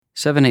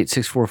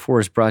78644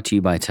 is brought to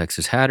you by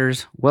Texas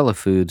Hatters, Wella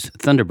Foods,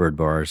 Thunderbird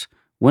Bars,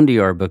 Wendy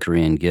R.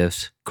 Bookery and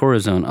Gifts,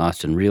 Corazon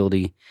Austin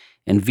Realty,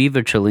 and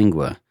Viva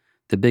Chilingua,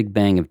 the Big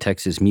Bang of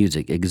Texas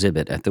Music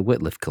exhibit at the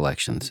Whitliff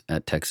Collections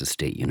at Texas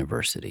State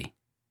University.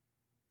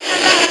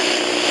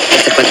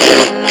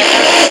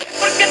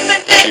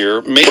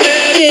 Here, make Drop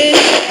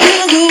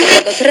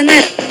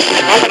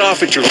it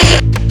off at your...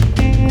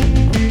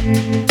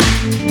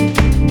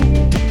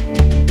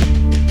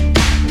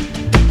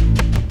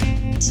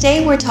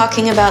 Today we're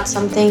talking about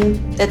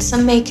something that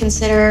some may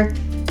consider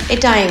a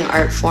dying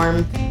art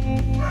form,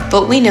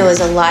 but we know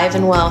is alive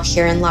and well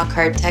here in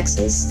Lockhart,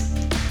 Texas,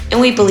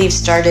 and we believe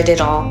started it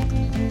all.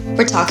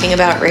 We're talking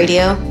about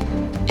radio,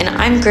 and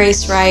I'm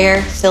Grace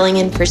Ryer, filling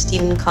in for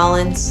Stephen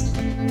Collins,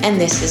 and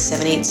this is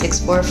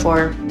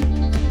 78644.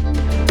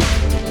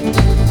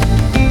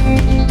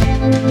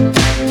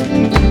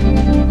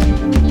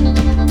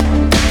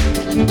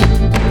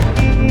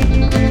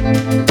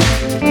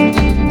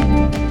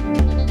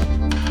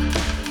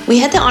 We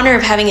had the honor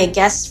of having a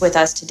guest with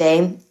us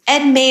today,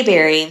 Ed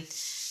Mayberry,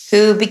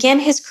 who began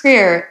his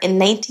career in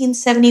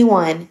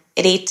 1971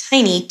 at a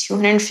tiny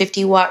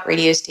 250-watt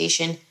radio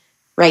station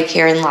right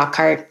here in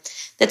Lockhart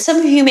that some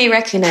of you may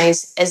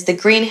recognize as the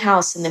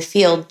greenhouse in the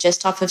field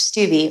just off of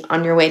Stubbe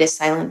on your way to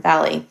Silent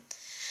Valley.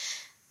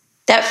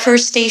 That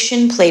first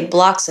station played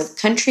blocks of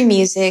country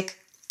music,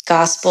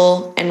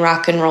 gospel, and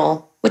rock and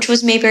roll, which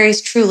was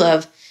Mayberry's true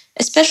love,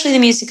 especially the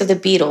music of the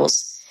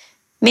Beatles.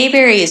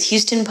 Mayberry is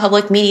Houston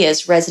Public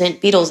Media's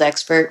resident Beatles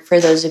expert, for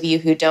those of you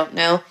who don't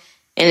know,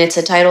 and it's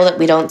a title that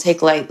we don't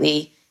take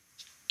lightly,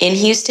 in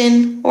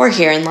Houston or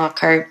here in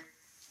Lockhart.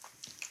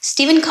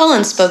 Stephen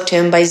Collins spoke to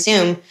him by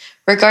Zoom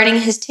regarding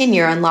his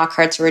tenure on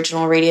Lockhart's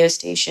original radio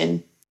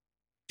station.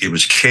 It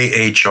was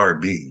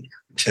KHRB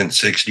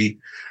 1060,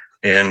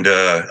 and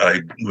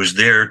I was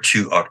there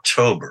to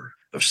October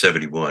of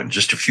 71,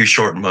 just a few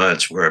short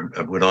months where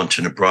I went on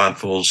to New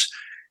Braunfels,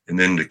 and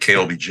then to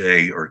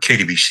KLBJ or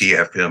KDBC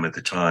FM at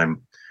the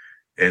time,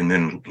 and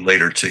then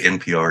later to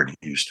NPR in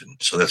Houston.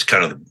 So that's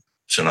kind of the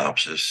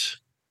synopsis.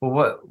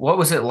 Well, what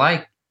was it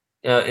like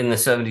in the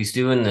 70s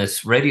doing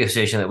this radio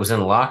station that was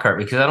in Lockhart?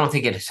 Because I don't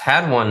think it has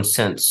had one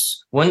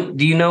since. When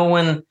do you know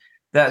when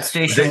that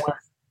station went?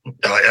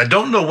 I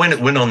don't know when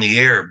it went on the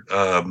air.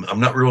 I'm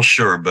not real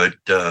sure, but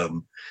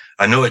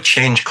I know it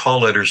changed call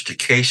letters to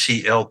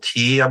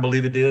KCLT, I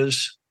believe it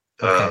is,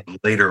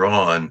 later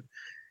on.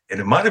 And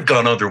it might have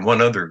gone under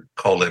one other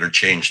call letter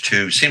change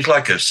too. Seems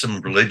like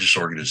some religious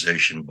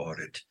organization bought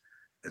it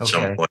at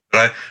some point.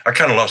 But I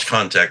kind of lost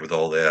contact with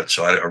all that,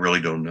 so I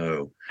really don't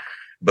know.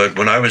 But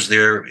when I was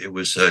there, it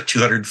was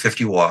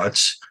 250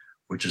 watts,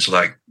 which is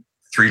like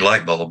 3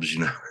 light bulbs,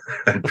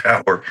 in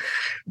power.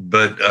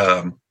 But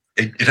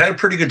it had a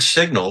pretty good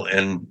signal,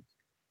 and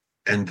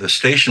the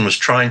station was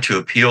trying to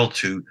appeal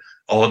to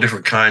all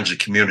different kinds of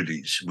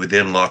communities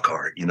within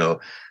Lockhart.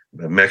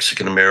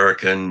 Mexican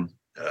American.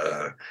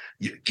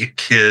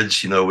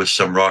 Kids, with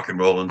some rock and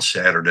roll on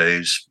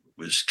Saturdays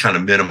was kind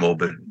of minimal,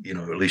 but,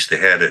 at least they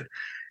had it,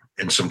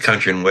 and some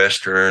country and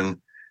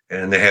Western,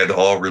 and they had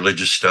all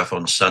religious stuff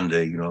on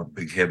Sunday, a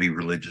big, heavy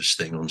religious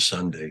thing on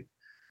Sunday.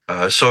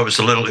 So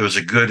it was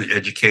a good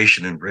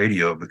education in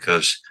radio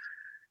because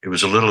it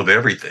was a little of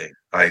everything.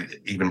 I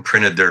even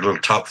printed their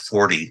little top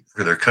 40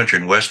 for their country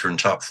and Western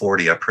top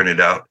 40. I printed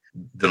out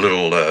the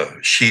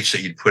little sheets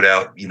that you'd put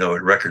out,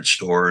 at record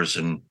stores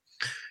and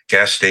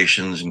gas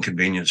stations and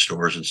convenience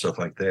stores and stuff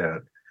like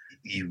that.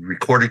 You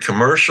recorded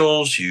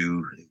commercials.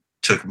 You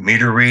took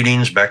meter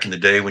readings back in the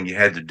day when you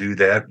had to do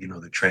that.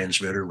 The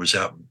transmitter was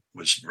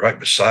right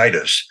beside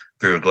us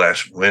through a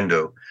glass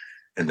window,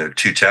 and the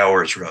 2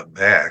 towers were up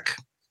back.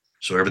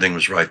 So everything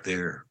was right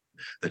there.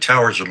 The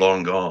towers are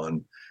long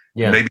gone.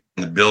 Yeah. Maybe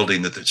the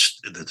building that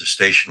the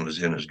station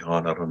was in is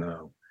gone. I don't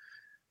know.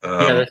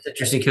 That's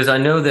interesting because I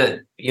know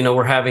that,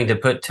 we're having to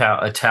put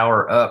a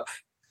tower up.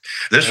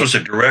 This was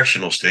a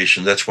directional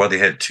station. That's why they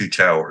had 2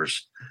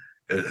 towers.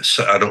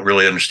 So I don't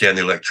really understand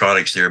the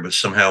electronics there, but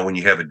somehow when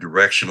you have a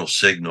directional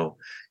signal,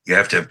 you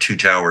have to have 2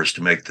 towers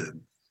to make the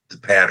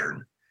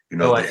pattern.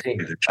 I see.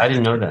 I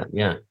didn't know that.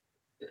 Yeah.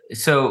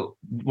 So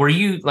were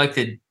you like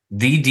the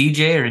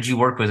DJ, or did you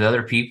work with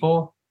other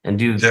people and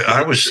do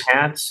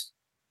hats?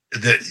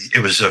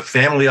 It was a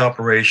family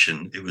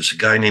operation. It was a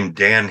guy named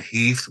Dan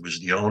Heath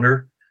was the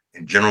owner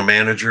and general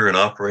manager and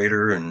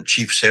operator and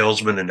chief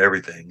salesman and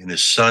everything. And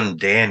his son,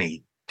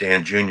 Dan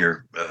Jr.,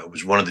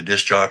 was one of the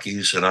disc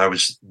jockeys, and I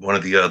was one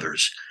of the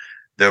others.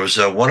 There was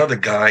one other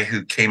guy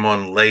who came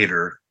on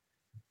later,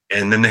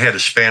 and then they had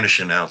a Spanish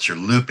announcer,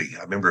 Lupe.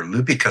 I remember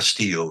Lupe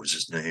Castillo was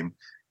his name.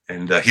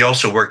 And he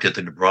also worked at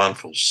the New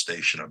Braunfels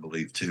station, I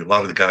believe, too. A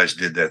lot of the guys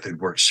did that.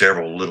 They'd worked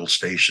several little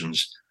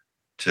stations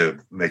to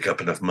make up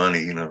enough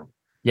money,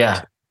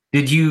 Yeah.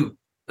 Did you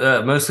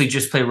mostly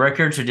just play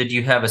records, or did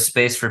you have a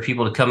space for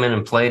people to come in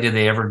and play? Did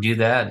they ever do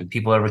that? Did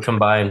people ever come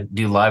by and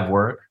do live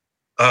work?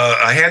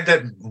 I had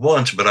that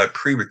once, but I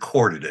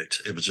pre-recorded it.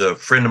 It was a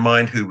friend of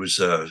mine who was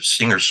a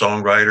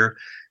singer-songwriter,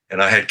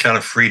 and I had kind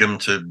of freedom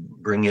to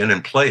bring in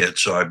and play it.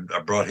 So I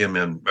brought him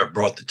in, I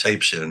brought the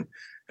tapes in,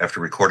 after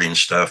recording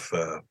stuff,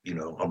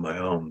 on my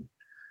own.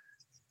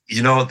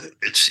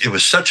 It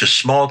was such a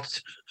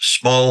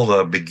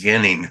small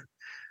beginning,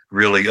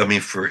 really. I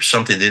mean, for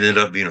something that ended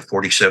up being a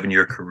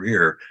 47-year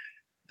career.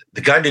 The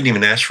guy didn't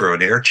even ask for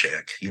an air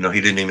check. He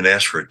didn't even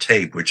ask for a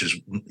tape, which is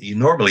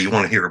normally you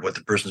want to hear what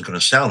the person's going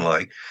to sound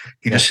like.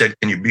 He just said,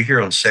 "Can you be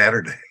here on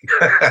Saturday?"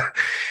 It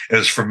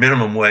was for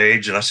minimum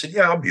wage, and I said,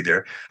 "Yeah, I'll be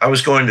there." I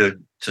was going to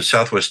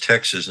Southwest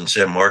Texas in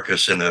San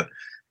Marcos in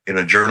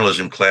a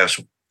journalism class.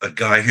 A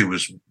guy who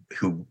his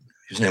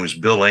name was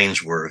Bill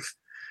Ainsworth.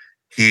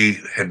 He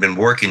had been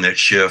working that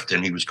shift,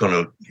 and he was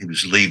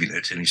leaving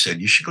it, and he said,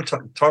 "You should go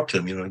talk to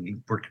him. He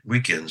worked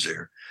weekends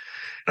there."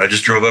 I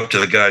just drove up to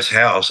the guy's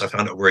house. I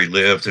found out where he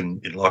lived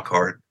in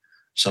Lockhart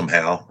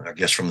somehow, I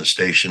guess from the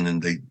station.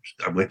 And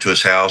I went to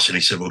his house and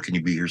he said, "Well, can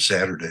you be here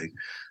Saturday?"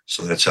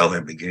 So that's how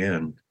that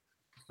began.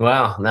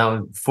 Wow.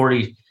 Now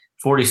 40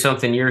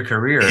 something year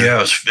career.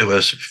 Yeah, it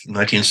was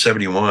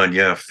 1971.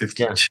 Yeah,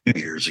 52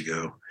 years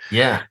ago.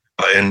 Yeah.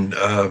 And,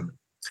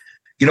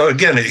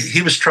 again, he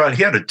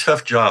had a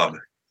tough job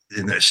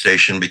in that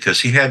station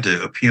because he had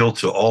to appeal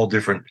to all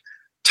different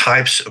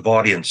types of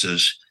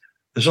audiences.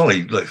 There's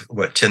only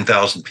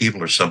 10,000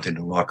 people or something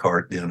in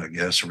Lockhart then, I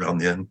guess, around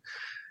then.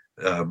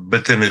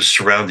 But then it's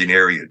surrounding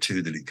area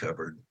too that he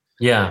covered.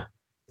 Yeah.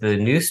 The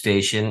news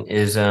station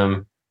is,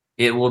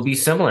 it will be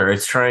similar.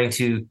 It's trying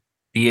to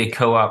be a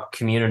co-op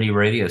community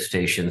radio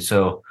station.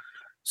 So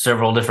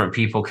several different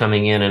people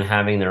coming in and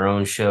having their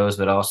own shows,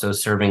 but also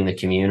serving the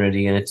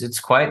community. And it's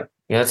quite,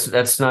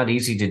 that's not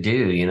easy to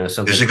do,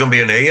 something. Is it going to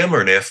be an AM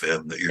or an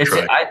FM that you're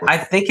trying? I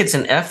think it's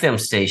an FM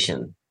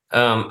station.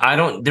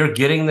 They're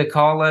getting the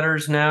call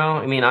letters now.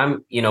 I mean,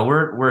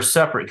 we're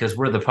separate because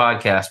we're the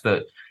podcast,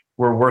 but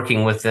we're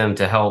working with them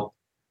to help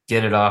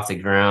get it off the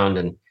ground.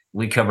 And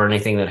we cover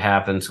anything that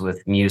happens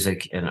with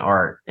music and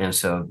art. And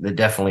so that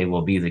definitely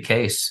will be the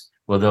case.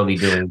 Well, they'll be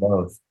doing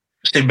both.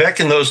 See, back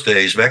in those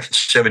days, back in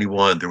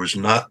 71, there was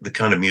not the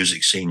kind of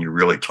music scene you're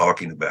really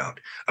talking about.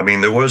 I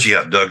mean, there was,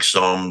 Doug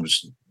Sohm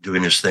was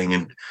doing his thing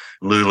in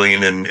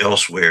Luling and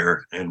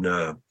elsewhere. And,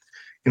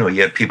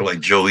 you had people like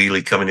Joe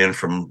Ely coming in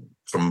from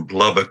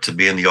Lubbock to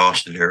be in the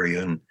Austin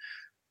area, and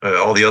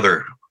all the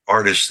other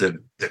artists that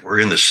were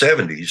in the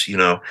 70s,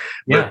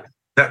 Yeah.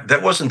 But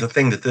that wasn't the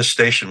thing that this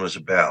station was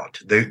about.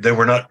 They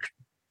were not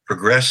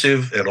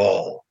progressive at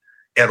all.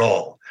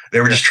 They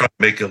were just trying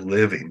to make a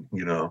living,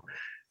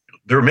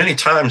 There were many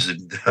times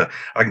that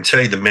I can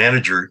tell you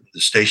the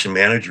station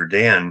manager,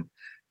 Dan,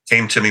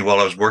 came to me while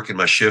I was working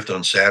my shift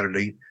on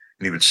Saturday,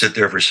 and he would sit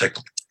there for a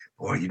second.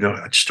 "Boy,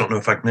 I just don't know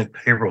if I can make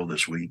payroll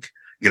this week."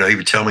 He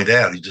would tell me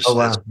that. He just, oh,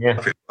 wow. Yeah.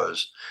 It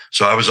was.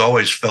 So I was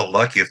always felt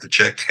lucky if the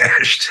check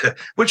cashed,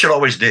 which it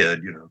always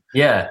did,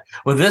 Yeah.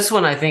 Well, this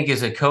one I think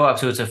is a co-op,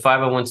 so it's a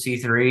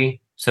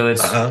 501c3. So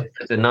it's a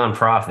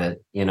nonprofit,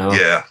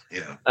 Yeah.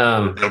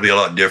 It'll be a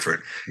lot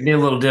different. Be a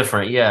little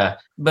different, yeah.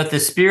 But the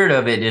spirit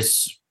of it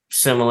is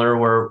similar.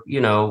 Where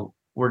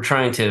we're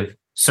trying to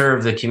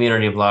serve the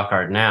community of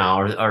Lockhart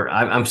now, or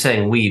I'm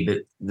saying we, but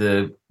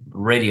the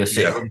radio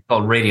station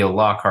called Radio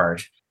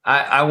Lockhart.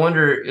 I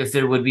wonder if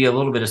there would be a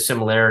little bit of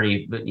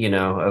similarity, but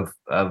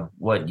of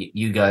what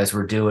you guys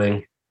were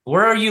doing.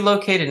 Where are you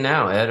located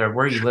now, Ed, or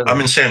where are you living? I'm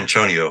in San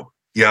Antonio.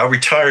 Yeah, I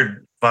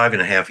retired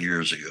 5.5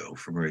 years ago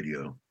from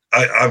radio.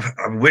 I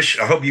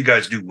hope you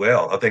guys do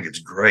well. I think it's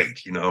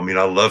great.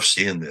 I love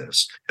seeing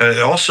this.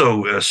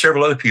 Also,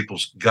 several other people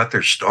got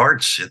their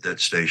starts at that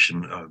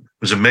station.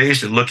 Was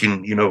amazed at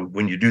looking,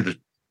 when you do the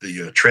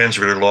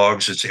transmitter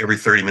logs, it's every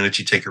 30 minutes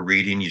you take a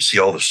reading. You see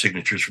all the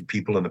signatures from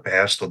people in the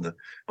past on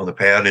the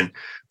pad. And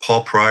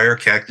Paul Pryor,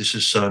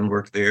 Cactus's son,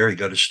 worked there. He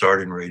got his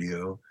start in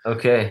radio.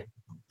 Okay.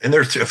 And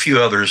there's a few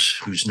others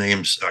whose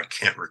names I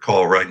can't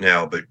recall right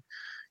now, but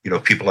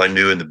people I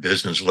knew in the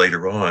business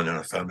later on, and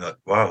I found out,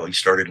 wow, he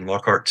started in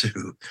Lockhart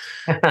too.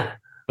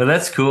 Well,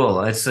 that's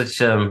cool. It's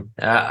such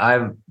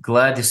I'm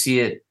glad to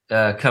see it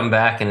come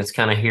back, and it's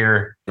kind of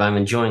here. I'm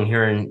enjoying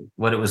hearing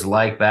what it was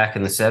like back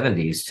in the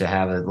 70s to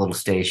have a little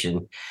station.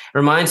 It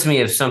reminds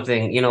me of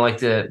something,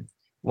 like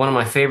one of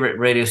my favorite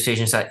radio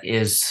stations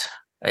is,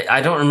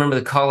 I don't remember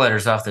the call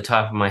letters off the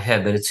top of my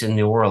head, but it's in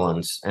New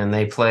Orleans, and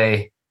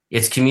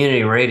it's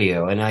community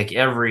radio, and like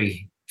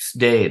every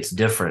day it's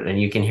different,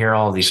 and you can hear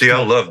all these. See,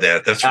 I love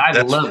that.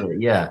 I love it.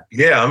 Yeah.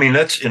 Yeah. I mean,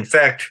 that's, in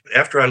fact,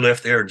 after I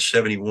left there in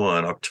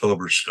 71,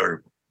 October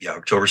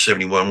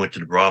 71, went to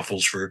the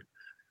Braunfels for a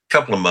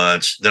couple of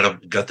months. Then I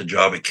got the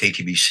job at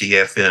KTBC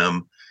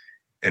FM,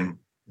 and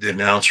the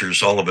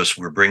announcers, all of us,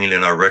 were bringing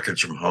in our records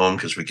from home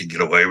because we could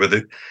get away with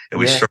it. And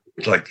we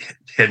started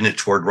heading it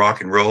toward rock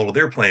and roll.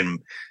 They're playing,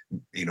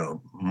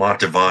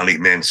 Montevani,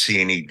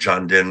 Mancini,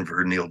 John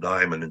Denver, Neil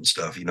Diamond and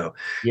stuff, But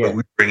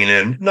we're bringing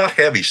in not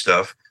heavy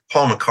stuff.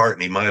 Paul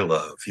McCartney, My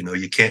Love,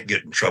 you can't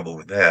get in trouble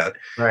with that.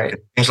 Right.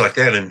 And things like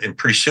that. And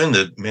pretty soon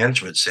the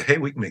management said, "Hey,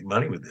 we can make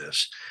money with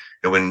this."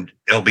 And when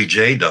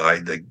LBJ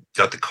died, they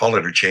got the call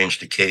letter changed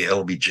to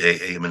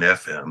KLBJ AM and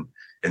FM.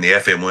 And the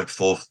FM went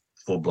full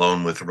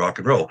blown with rock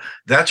and roll.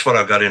 That's what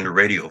I got into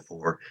radio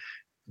for.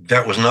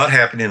 That was not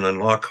happening in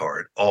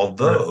Lockhart,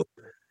 although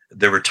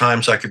there were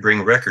times I could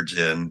bring records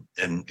in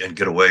and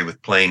get away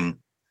with playing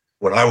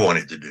what I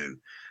wanted to do.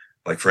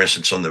 Like, for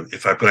instance,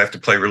 if I have to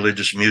play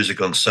religious music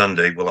on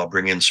Sunday, well, I'll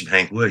bring in some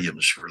Hank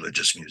Williams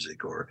religious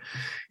music. Or,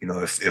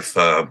 if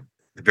the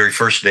very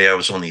first day I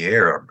was on the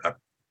air, I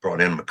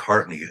brought in a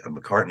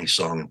McCartney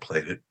song and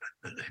played it.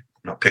 I'm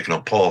not picking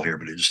on Paul here,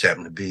 but it just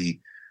happened to be.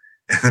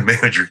 And the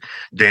manager,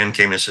 Dan,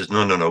 came in and says,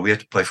 no, we have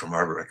to play from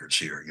our records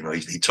here.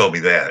 He told me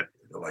that.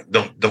 Like,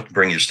 don't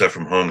bring your stuff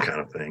from home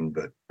kind of thing,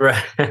 but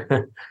Right.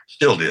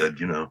 still did.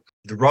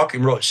 The rock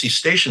and roll,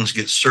 stations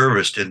get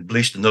serviced, and at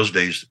least in those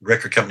days,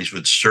 record companies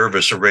would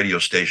service a radio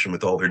station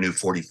with all their new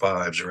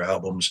 45s or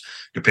albums,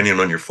 depending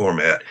on your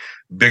format.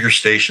 Bigger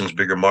stations,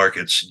 bigger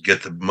markets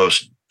get the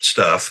most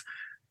stuff.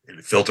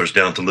 It filters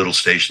down to little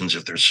stations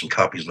if there's some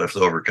copies left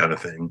over, kind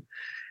of thing.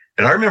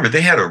 And I remember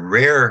they had a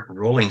rare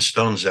Rolling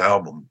Stones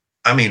album.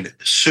 I mean,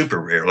 super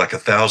rare, like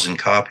 1,000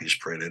 copies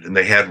printed, and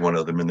they had one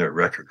of them in their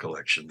record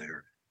collection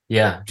there.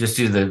 Yeah, just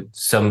due to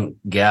some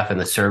gap in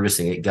the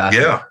servicing, it got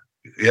Yeah.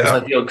 It's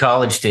like the old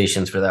college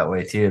stations were that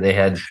way too. They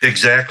had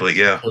exactly,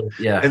 yeah.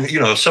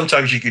 And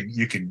sometimes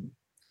you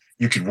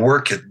could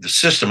work at the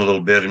system a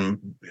little bit,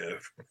 and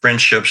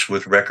friendships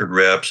with record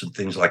reps and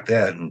things like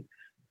that, and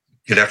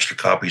get extra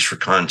copies for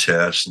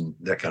contests and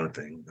that kind of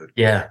thing. But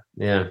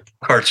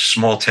Lockhart's a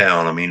small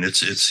town. I mean,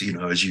 it's as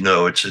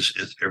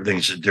it's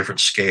everything's a different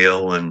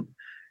scale, and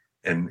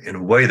in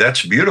a way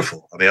that's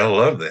beautiful. I mean, I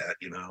love that.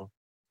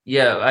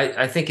 Yeah,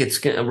 I think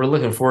we're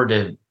looking forward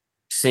to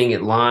seeing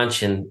it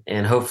launch,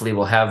 and hopefully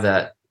we'll have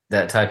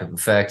that type of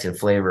effect and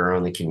flavor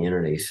on the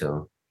community.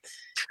 So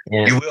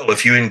you will,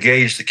 if you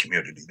engage the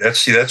community.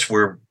 That's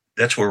where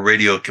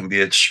radio can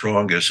be its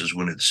strongest, is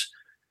when it's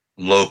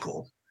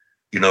local.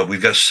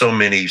 We've got so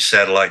many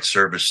satellite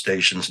service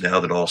stations now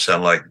that all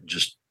sound like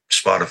just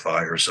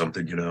Spotify or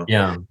something,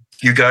 Yeah.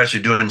 You guys are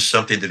doing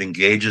something that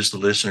engages the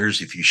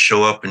listeners. If you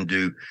show up and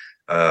do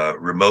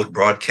remote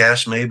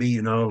broadcast,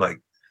 maybe, like,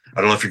 I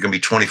don't know if you're going to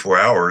be 24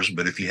 hours,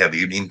 but if you have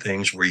evening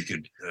things where you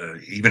could,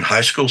 even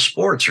high school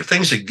sports or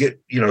things that get,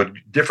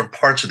 different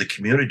parts of the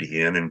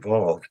community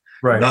involved,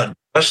 right? Not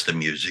just the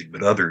music,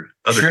 but other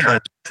Sure.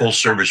 kinds of full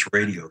service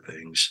radio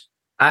things.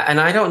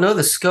 I don't know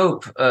the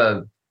scope.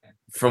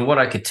 From what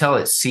I could tell,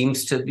 it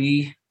seems to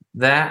be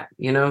that,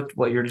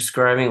 what you're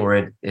describing, or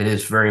it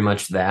is very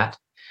much that.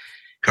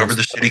 Cover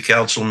the city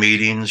council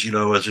meetings,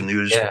 as a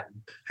news,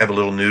 have a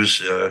little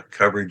news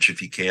coverage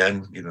if you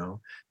can,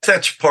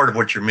 That's part of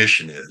what your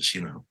mission is,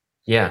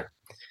 Yeah.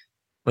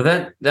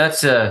 Well,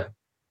 that's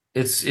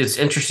it's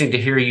interesting to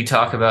hear you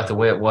talk about the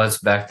way it was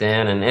back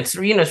then, and it's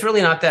it's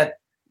really not that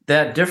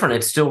different.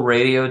 It's still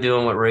radio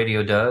doing what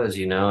radio does,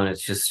 and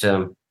it's just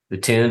the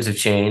tunes have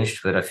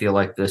changed, but I feel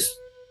like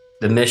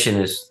the mission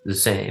is the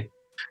same.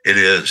 It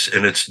is,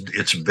 and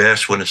it's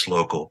best when it's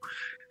local.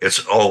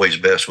 It's always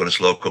best when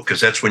it's local, because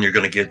that's when you're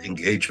going to get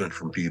engagement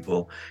from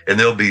people, and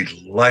they'll be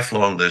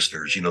lifelong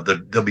listeners.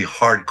 They'll be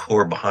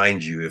hardcore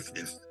behind you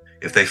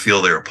if they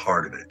feel they're a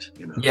part of it.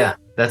 Yeah,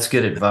 that's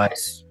good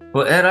advice.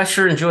 Well, Ed, I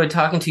sure enjoyed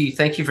talking to you.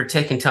 Thank you for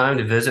taking time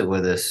to visit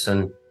with us.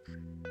 And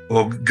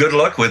well, good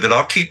luck with it.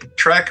 I'll keep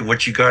track of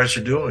what you guys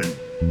are doing.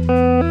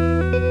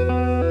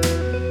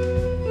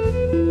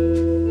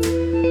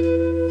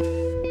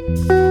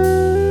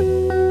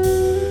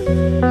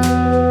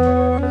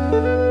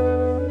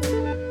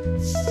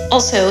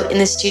 Also in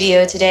the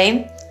studio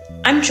today,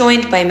 I'm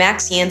joined by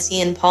Max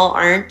Yancey and Paul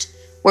Arndt,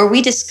 where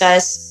we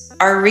discuss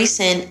our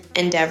recent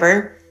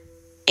endeavor,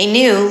 a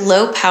new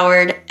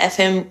low-powered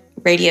FM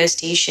radio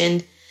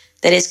station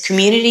that is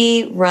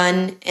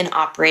community-run and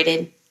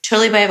operated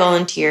totally by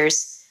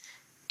volunteers,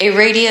 a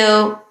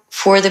radio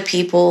for the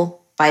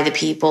people, by the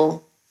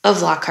people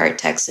of Lockhart,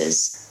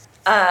 Texas.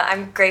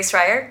 I'm Grace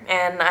Ryer,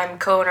 and I'm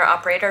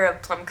co-owner-operator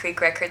of Plum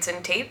Creek Records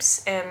and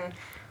Tapes, and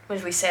what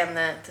did we say, I'm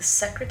the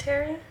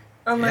secretary?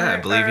 I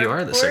believe you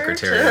are the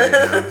secretary right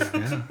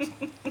now.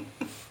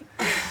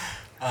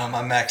 Yeah.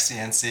 I'm Max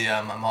Yancey.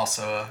 I'm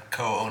also a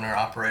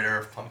co-owner-operator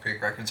of Plum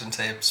Creek Records and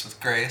Tapes with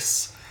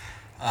Grace.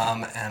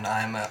 And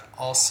I'm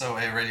also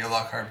a Radio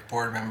Lockhart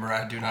board member.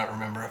 I do not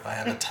remember if I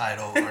have a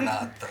title or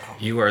not, though.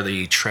 You are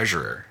the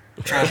treasurer.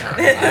 Treasurer.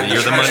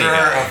 You're the money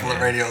guy.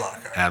 Of Radio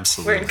Lockhart.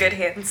 Absolutely. We're in good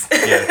hands.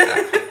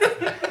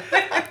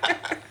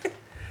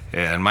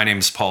 Yeah, and my name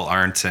is Paul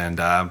Arndt, and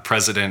I'm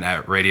president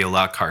at Radio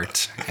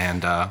Lockhart,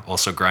 and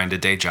also grind a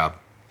day job.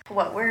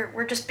 Well,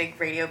 we're just big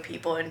radio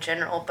people in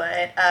general,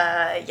 but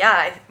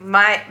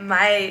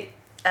my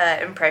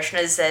impression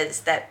is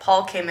that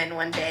Paul came in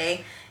one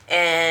day,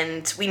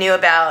 and we knew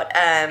about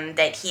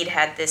that he'd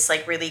had this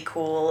like really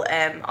cool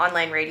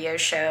online radio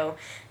show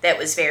that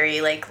was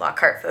very like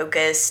Lockhart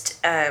focused.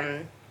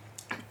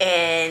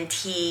 And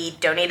he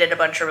donated a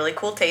bunch of really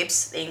cool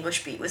tapes. The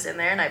English Beat was in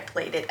there, and I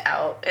played it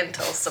out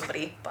until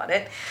somebody bought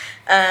it.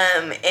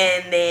 And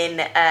then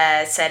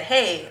said,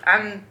 hey,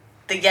 I'm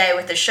the guy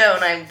with the show,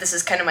 and this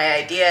is kind of my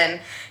idea.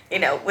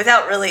 And,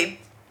 without really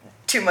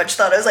too much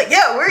thought, I was like,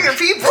 yeah, we're your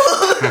people.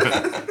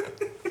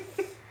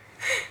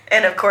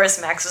 And, of course,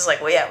 Max was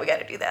like, well, yeah, we got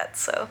to do that.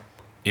 So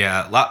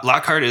Yeah,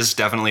 Lockhart is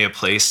definitely a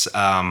place,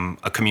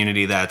 a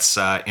community that's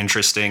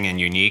interesting and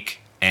unique,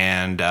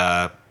 and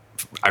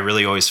I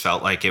really always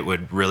felt like it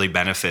would really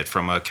benefit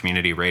from a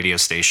community radio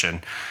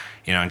station.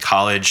 You know, in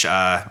college,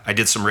 I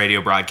did some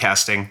radio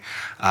broadcasting,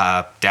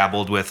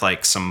 dabbled with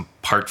like some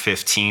Part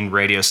 15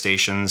 radio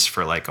stations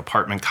for like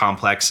apartment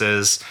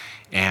complexes,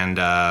 and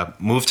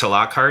moved to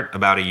Lockhart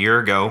about a year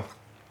ago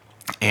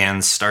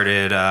and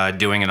started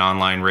doing an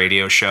online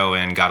radio show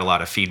and got a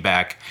lot of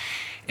feedback.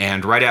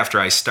 And right after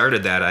I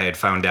started that, I had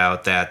found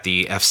out that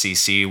the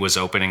FCC was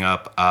opening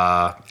up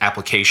a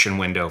application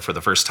window for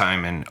the first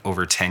time in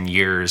over 10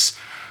 years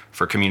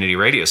for community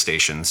radio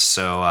stations.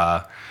 So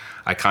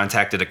I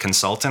contacted a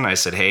consultant. I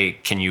said, hey,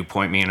 can you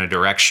point me in a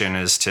direction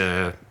as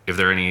to if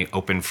there are any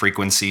open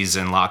frequencies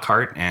in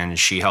Lockhart? And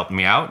she helped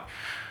me out.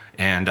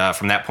 And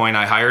from that point,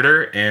 I hired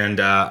her. And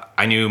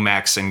I knew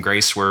Max and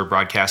Grace were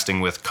broadcasting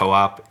with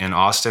Co-op in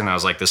Austin. I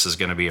was like, this is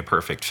going to be a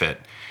perfect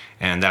fit.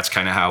 And that's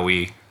kind of how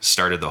we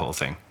started the whole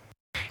thing.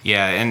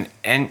 Yeah,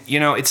 and you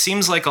know, it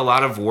seems like a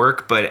lot of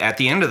work, but at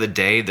the end of the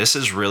day, this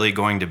is really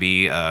going to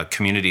be a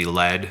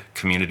community-led,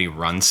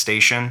 community-run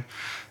station.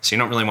 So you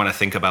don't really want to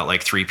think about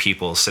like 3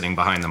 people sitting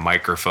behind the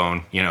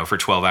microphone, you know, for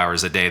 12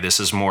 hours a day. This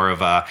is more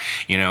of a,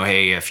 you know,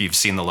 hey, if you've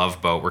seen The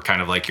Love Boat, we're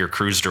kind of like your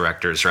cruise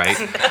directors, right?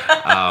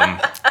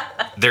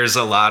 There's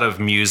a lot of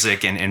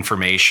music and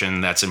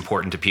information that's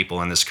important to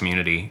people in this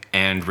community,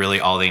 and really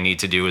all they need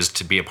to do is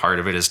to be a part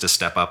of it, is to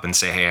step up and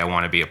say, hey, I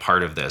want to be a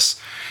part of this.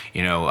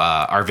 You know,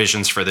 our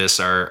visions for this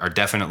are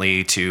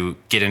definitely to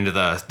get into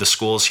the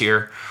schools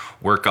here,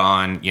 work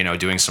on, you know,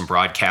 doing some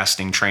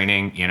broadcasting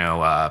training, you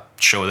know,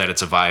 show that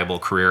it's a viable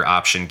career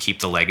option,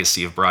 keep the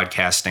legacy of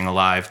broadcasting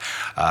alive,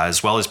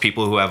 as well as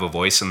people who have a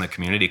voice in the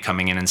community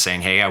coming in and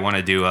saying, hey, I want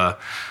to do a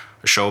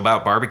show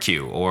about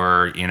barbecue,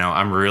 or, you know,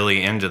 I'm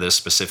really into this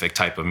specific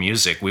type of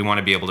music. We want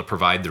to be able to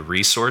provide the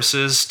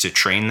resources to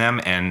train them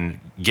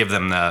and give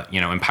them the, you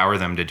know, empower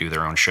them to do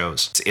their own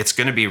shows. It's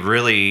going to be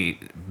really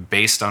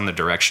based on the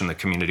direction the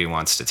community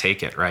wants to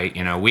take it, right?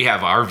 You know, we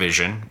have our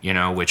vision, you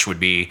know, which would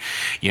be,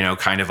 you know,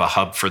 kind of a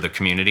hub for the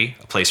community,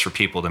 a place for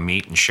people to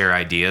meet and share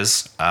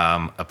ideas,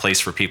 a place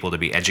for people to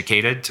be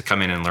educated, to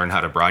come in and learn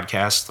how to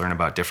broadcast, learn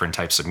about different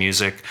types of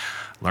music,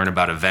 learn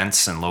about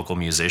events and local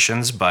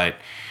musicians. But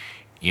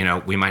you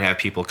know, we might have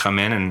people come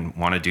in and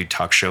want to do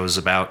talk shows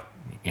about,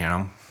 you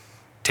know,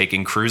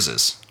 taking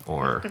cruises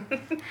or,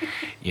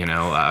 you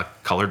know,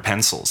 colored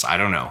pencils. I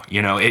don't know.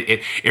 You know,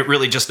 it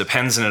really just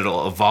depends, and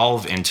it'll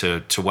evolve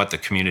into what the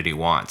community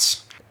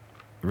wants.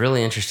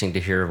 Really interesting to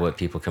hear what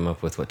people come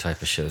up with, what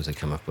type of shows they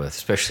come up with,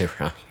 especially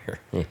around here.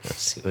 You know,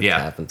 see what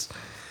happens.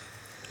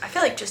 I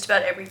feel like just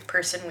about every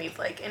person we've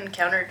like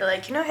encountered,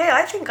 like, you know, hey,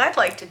 I think I'd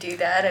like to do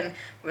that, and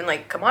we've been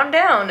like, come on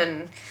down.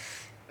 And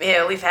you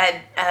know, we've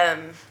had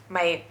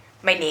my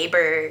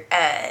neighbor,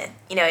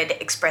 you know, had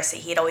expressed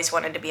that he had always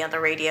wanted to be on the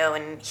radio,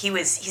 and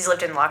he's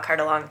lived in Lockhart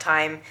a long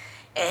time,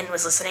 and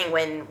was listening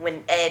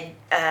when Ed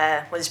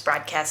was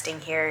broadcasting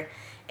here,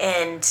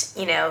 and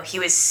you know, he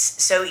was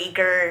so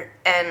eager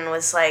and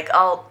was like,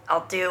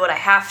 I'll do what I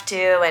have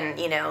to, and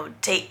you know,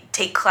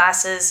 take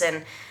classes,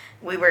 and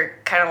we were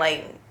kind of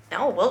like,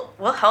 no,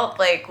 we'll help,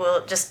 like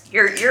we'll just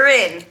you're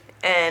in,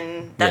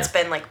 and that's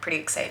been like pretty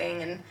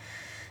exciting. And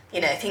you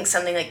know, I think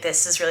something like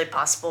this is really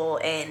possible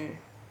in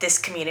this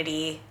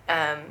community.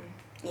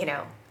 You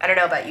know, I don't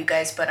know about you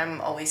guys, but I'm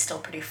always still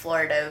pretty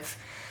floored of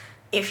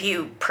if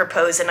you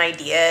propose an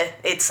idea,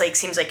 it's like,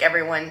 seems like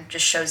everyone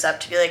just shows up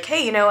to be like,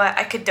 hey, you know,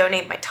 I could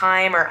donate my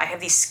time, or I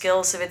have these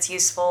skills if it's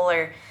useful,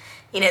 or,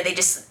 you know, they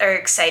just are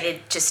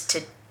excited just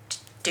to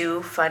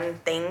do fun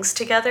things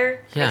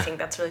together. Yeah. I think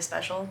that's really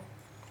special.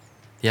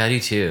 Yeah, I do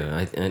too.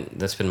 And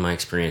that's been my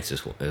experience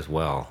as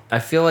well. I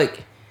feel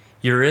like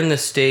you're in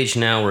this stage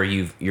now where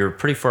you're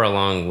pretty far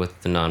along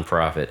with the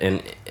nonprofit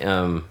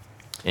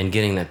and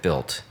getting that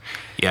built.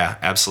 Yeah,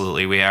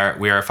 absolutely. We are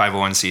a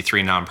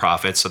 501c3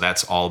 nonprofit, so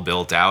that's all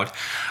built out.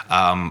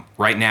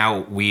 Right now,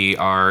 we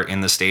are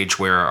in the stage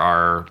where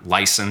our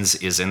license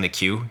is in the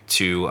queue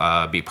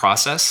to be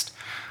processed.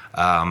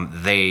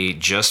 They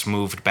just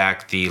moved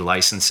back the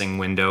licensing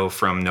window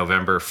from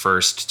November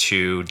 1st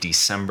to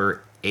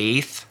December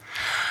 8th.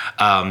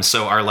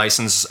 So our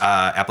license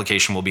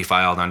application will be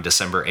filed on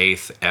December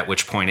 8th, at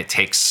which point it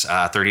takes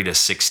 30 to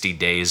 60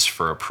 days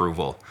for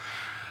approval.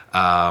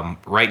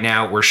 Right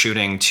now, we're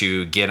shooting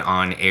to get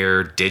on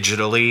air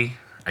digitally,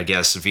 I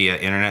guess, via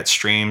internet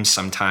stream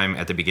sometime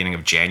at the beginning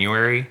of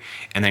January,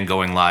 and then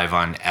going live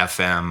on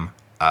FM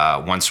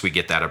once we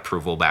get that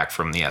approval back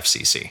from the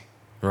FCC.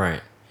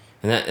 Right,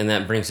 and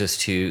that brings us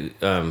to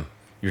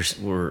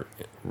we're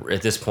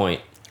at this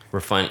point. You're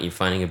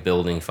finding a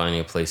building, finding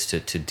a place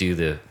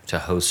to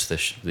host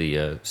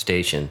the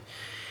station,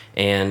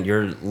 and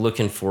you're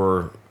looking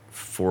for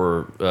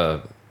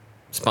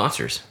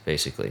sponsors,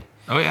 basically.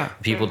 Oh yeah,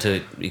 people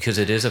because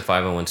it is a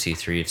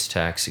 501c3, it's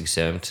tax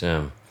exempt,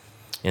 and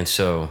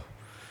so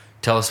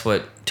tell us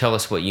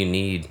what you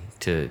need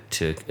to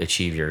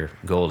achieve your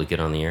goal to get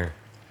on the air.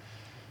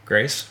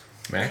 Grace?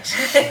 Max?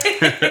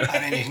 I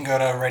mean, you can go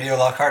to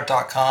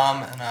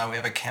radiolockhart.com, and we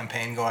have a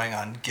campaign going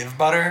on Give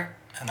Butter,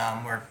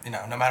 and we're,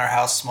 no matter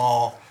how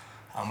small,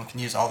 we can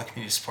use all the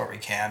community support we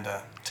can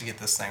to get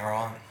this thing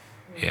rolling.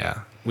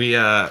 Yeah,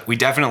 we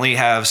definitely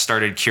have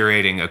started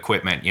curating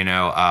equipment.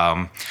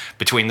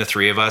 Between the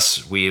three of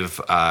us, we've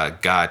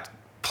got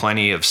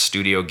plenty of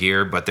studio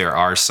gear, but there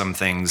are some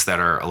things that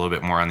are a little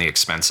bit more on the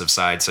expensive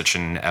side, such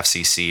an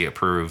FCC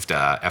approved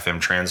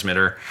FM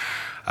transmitter,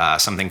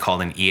 something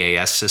called an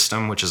EAS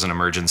system, which is an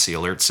emergency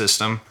alert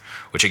system,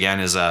 which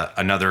again is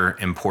another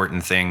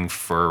important thing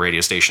for a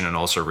radio station and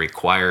also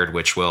required,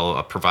 which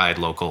will provide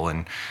local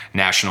and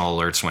national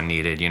alerts when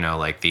needed.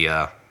 Like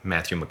the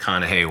Matthew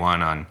McConaughey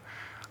one on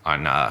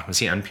was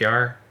he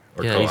NPR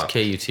or Yeah, Co-op?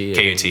 he's KUT.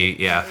 KUT,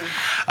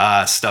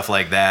 yeah, stuff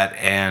like that,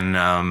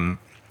 and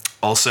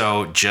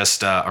also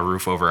just a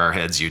roof over our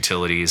heads,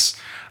 utilities.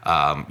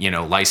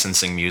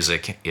 Licensing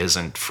music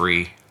isn't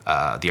free.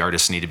 The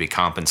artists need to be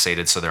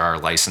compensated, so there are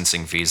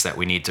licensing fees that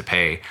we need to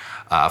pay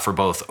for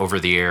both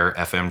over-the-air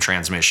FM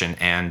transmission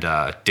and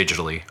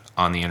digitally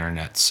on the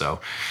internet. So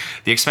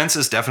the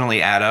expenses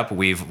definitely add up.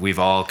 We've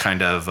all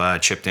kind of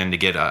chipped in to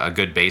get a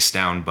good base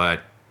down,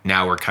 but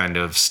now we're kind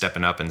of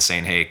stepping up and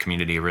saying, hey,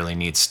 community really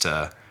needs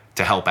to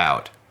help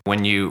out.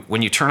 When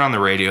you turn on the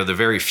radio, the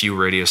very few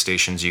radio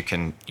stations you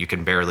can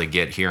barely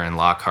get here in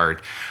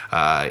Lockhart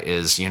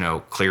is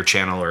Clear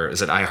Channel, or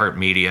is it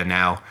iHeartMedia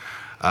now,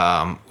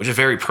 which is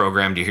very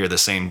programmed. You hear the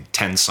same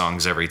 10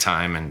 songs every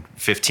time and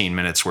 15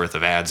 minutes worth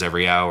of ads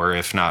every hour,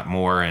 if not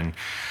more. And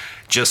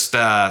just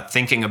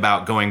thinking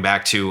about going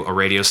back to a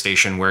radio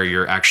station where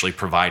you're actually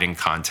providing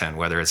content,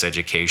 whether it's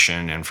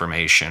education,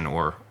 information,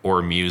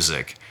 or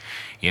music.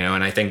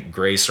 And I think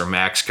Grace or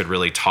Max could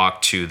really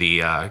talk to the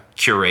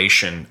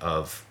curation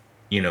of,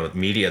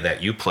 media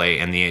that you play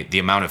and the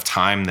amount of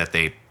time that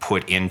they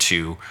put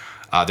into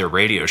their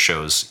radio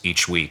shows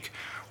each week,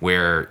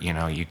 where,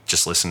 you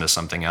just listen to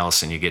something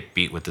else and you get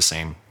beat with the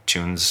same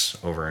tunes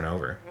over and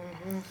over.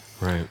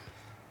 Mm-hmm. Right.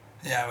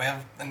 Yeah, we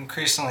have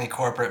increasingly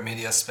corporate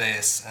media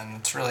space, and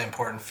it's really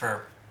important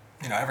for,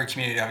 every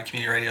community to have a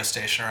community radio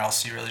station, or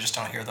else you really just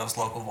don't hear those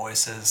local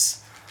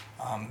voices.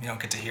 You don't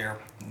get to hear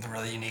the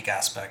really unique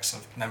aspects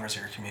of members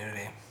of your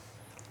community.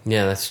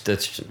 Yeah,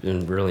 that's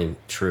really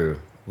true.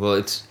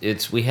 Well,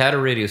 it's we had a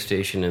radio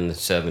station in the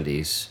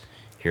 70s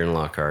here in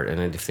Lockhart,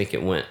 and I think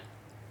it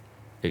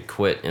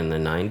quit in the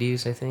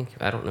 90s, I think.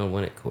 I don't know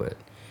when it quit.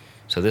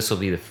 So this will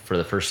be for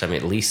the first time,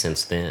 at least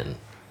since then,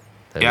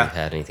 that we've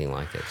had anything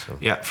like it. So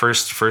yeah,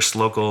 first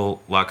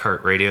local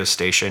Lockhart radio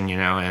station,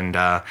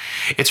 and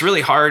it's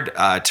really hard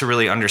to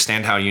really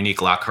understand how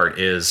unique Lockhart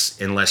is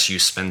unless you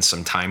spend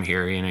some time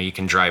here. You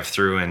can drive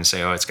through and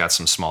say, oh, it's got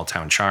some small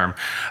town charm,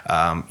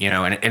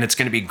 and it's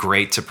going to be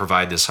great to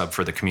provide this hub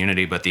for the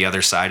community. But the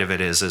other side of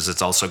it is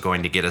it's also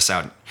going to get us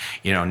out,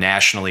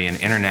 nationally and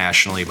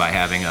internationally by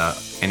having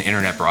an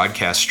internet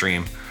broadcast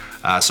stream,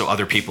 so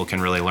other people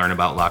can really learn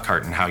about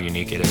Lockhart and how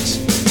unique it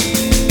is.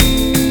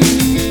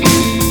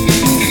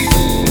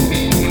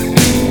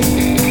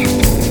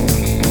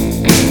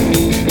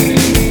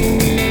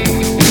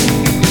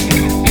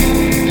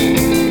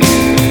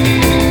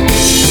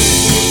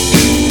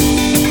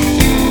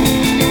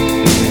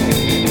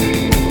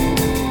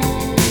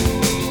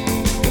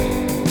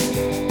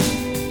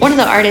 One of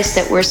the artists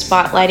that we're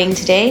spotlighting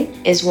today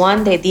is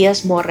Juan de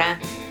Diaz Mora.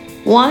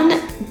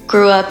 Juan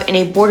grew up in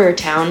a border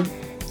town,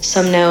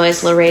 some know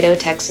as Laredo,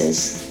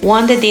 Texas.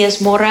 Juan de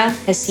Diaz Mora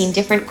has seen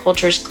different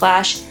cultures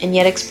clash and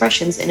yet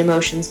expressions and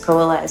emotions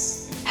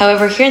coalesce.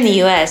 However, here in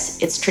the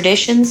US, its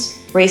traditions,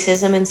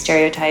 racism, and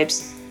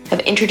stereotypes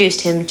have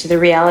introduced him to the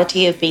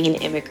reality of being an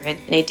immigrant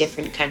in a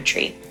different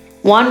country.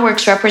 Juan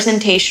works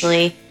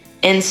representationally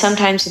and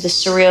sometimes with the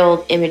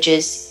surreal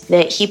images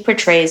that he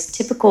portrays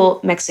typical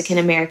Mexican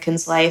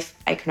Americans' life,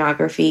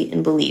 iconography,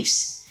 and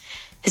beliefs.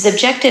 His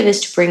objective is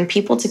to bring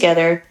people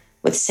together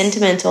with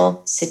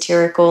sentimental,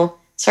 satirical,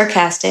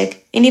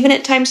 sarcastic, and even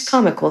at times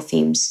comical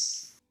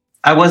themes.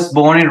 I was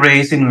born and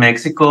raised in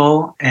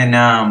Mexico,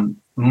 and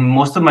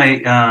most of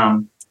my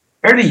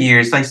early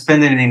years I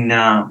spent it in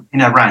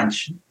a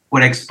ranch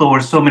where I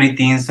explored so many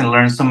things and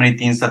learned so many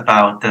things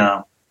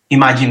about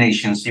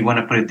imaginations, you want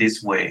to put it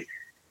this way.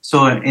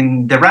 So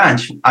in the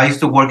ranch, I used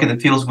to work in the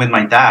fields with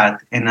my dad,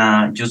 and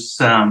I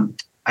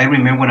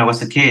remember when I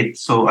was a kid.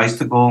 So I used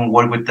to go and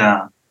work with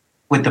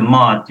the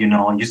mud,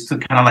 and used to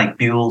kind of like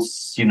build,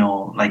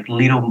 like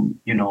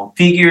little,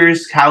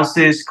 figures,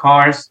 houses,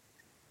 cars,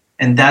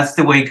 and that's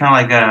the way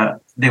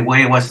the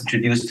way I was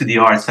introduced to the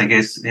arts. I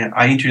guess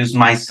I introduced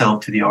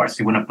myself to the arts.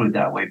 You want to put it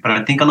that way, but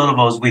I think a lot of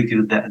us we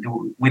do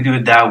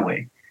it that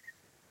way.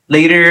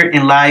 Later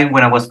in life,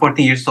 when I was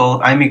 14 years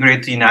old, I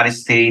immigrated to the United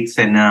States,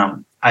 and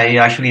I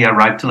actually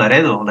arrived to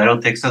Laredo,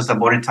 Texas, a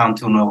border town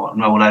to Nuevo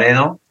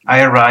Laredo.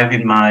 I arrived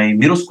in my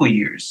middle school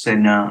years,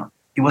 and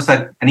it was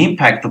an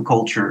impact to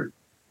culture.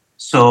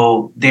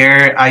 So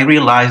there, I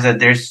realized that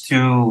there's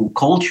two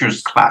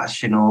cultures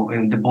clash,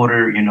 in the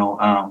border,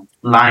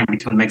 line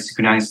between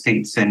Mexico and the United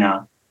States. And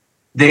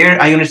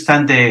there I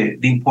understand the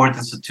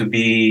importance to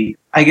be,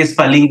 I guess,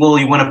 bilingual.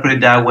 You want to put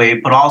it that way,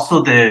 but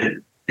also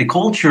the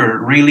culture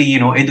really,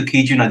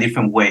 educates you in a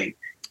different way.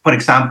 For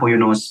example,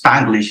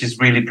 Spanglish is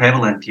really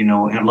prevalent,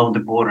 along the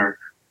border,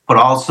 but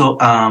also,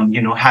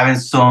 having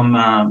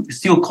some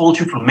still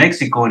culture from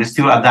Mexico and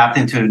still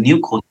adapting to a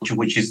new culture,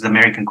 which is the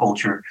American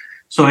culture.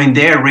 So in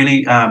there,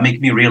 really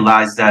make me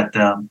realize that,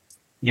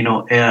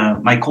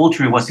 my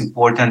culture was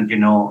important,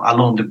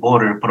 along the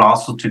border, but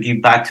also to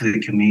give back to the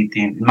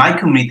community. And my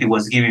community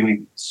was giving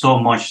me so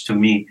much to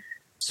me.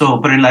 So,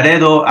 but in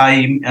Laredo, I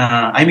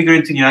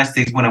immigrated to the United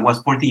States when I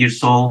was 40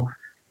 years old.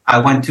 I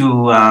went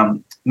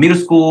to middle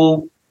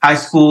school, high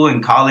school,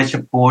 and college,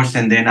 of course.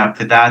 And then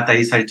after that, I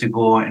decided to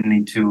go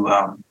into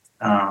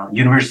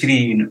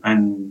university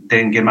and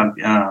then get my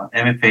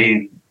MFA.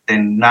 And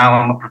then now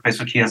I'm a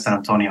professor here in San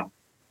Antonio.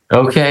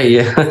 Okay,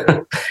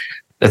 yeah.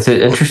 That's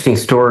an interesting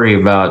story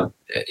about,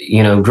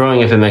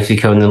 growing up in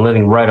Mexico and then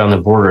living right on the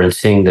border and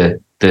seeing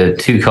the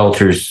two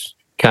cultures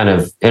kind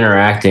of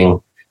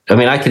interacting. I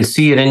mean, I can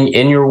see it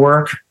in your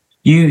work.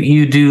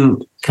 You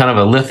do kind of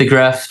a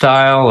lithograph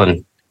style,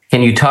 and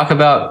can you talk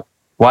about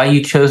why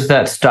you chose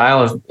that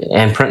style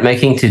and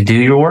printmaking to do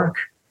your work?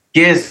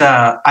 Yes,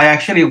 I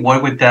actually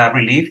work with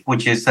relief,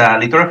 which is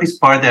lithography is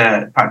part of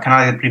the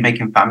kind of the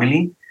printmaking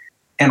family,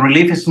 and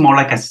relief is more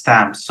like a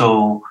stamp.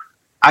 So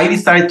I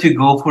decided to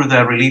go for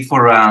the relief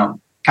for a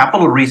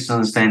couple of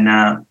reasons. And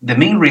the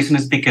main reason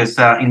is because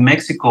in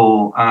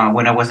Mexico,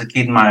 when I was a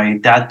kid, my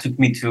dad took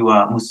me to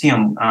a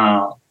museum.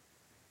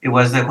 It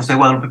was the Jose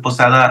Guadalupe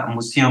Posada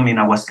Museum in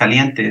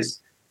Aguascalientes.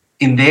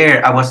 In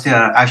there, I was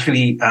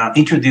actually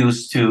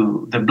introduced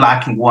to the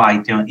black and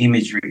white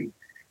imagery.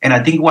 And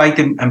I think white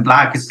and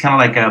black is kind of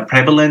like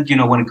prevalent,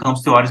 when it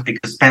comes to artists,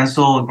 because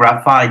pencil,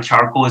 graphite,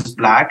 charcoal is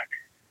black.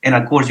 And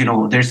of course,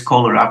 there's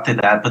color after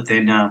that. But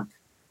then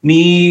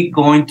me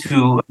going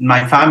to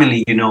my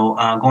family,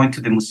 going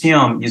to the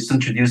museum, is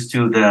introduced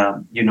to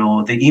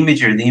the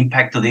imagery, the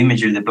impact of the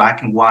imagery, the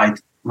black and white,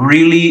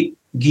 really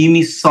give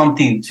me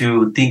something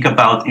to think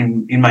about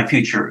in my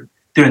future.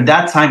 During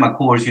that time, of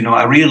course,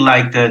 I really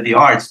liked the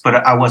arts, but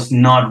I was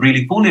not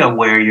really fully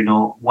aware,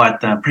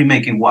 what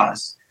printmaking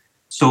was.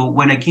 So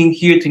when I came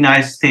here to the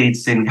United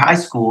States in high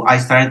school, I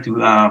started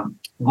to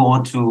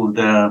go to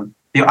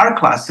the art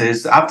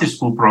classes after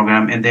school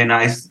program. And then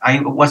I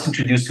was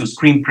introduced to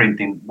screen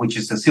printing, which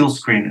is a silk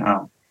screen.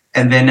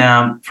 And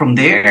then from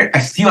there,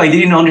 I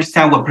didn't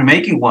understand what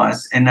printmaking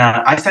was. And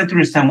I started to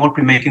understand more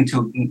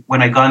printmaking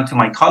when I got into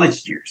my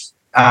college years.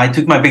 I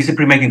took my basic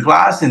printmaking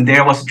class, and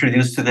there I was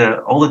introduced to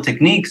all the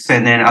techniques.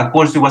 And then, of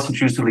course, I was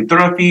introduced to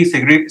lithography,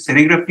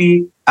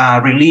 serigraphy,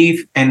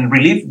 relief. And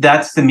relief,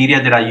 that's the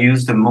media that I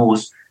use the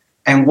most.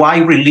 And why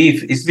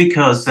relief is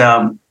because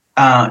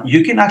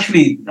you can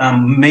actually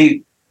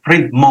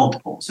print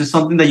multiples. It's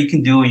something that you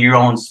can do in your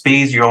own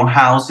space, your own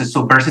house. It's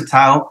so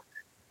versatile.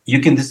 You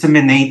can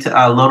disseminate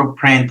a lot of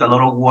print, a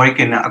lot of work,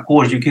 and of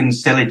course, you can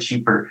sell it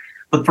cheaper.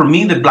 But for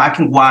me, the black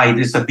and white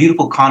is a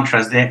beautiful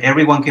contrast that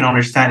everyone can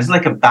understand. It's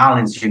like a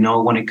balance,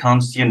 when it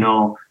comes,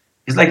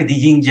 it's like the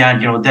yin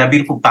yang, that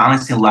beautiful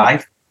balance in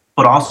life.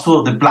 But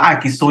also the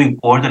black is so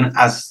important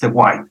as the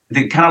white.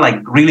 They kind of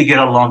like really get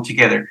along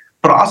together.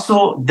 But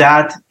also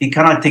that it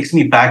kind of takes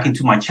me back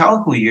into my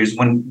childhood years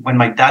when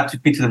my dad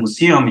took me to the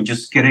museum and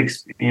just get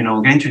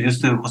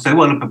introduced to Jose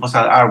Guadalupe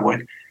Posada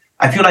artwork.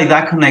 I feel like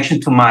that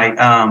connection to my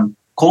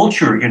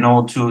culture,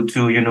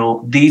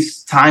 to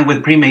this time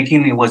with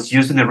printmaking, it was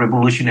used in the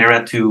revolution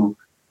era to,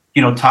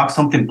 talk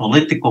something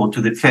political,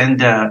 to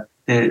defend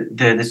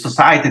the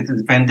society, to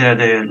defend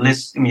the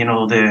list,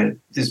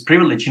 this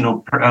privilege,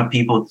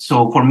 people.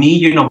 So for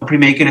me,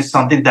 printmaking is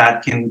something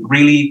that can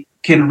really,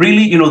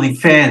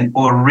 defend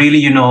or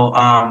really,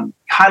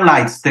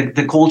 highlights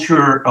the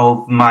culture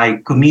of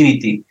my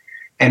community.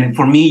 And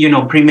for me,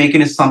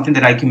 printmaking is something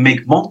that I can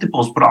make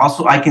multiples, but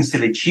also I can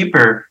sell it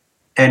cheaper.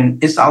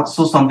 And it's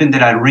also something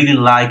that I really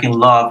like and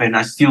love. And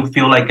I still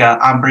feel like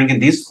I'm bringing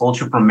this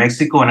culture from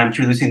Mexico and I'm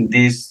introducing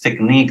this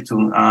technique to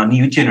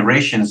new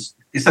generations.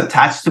 It's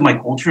attached to my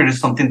culture. And it's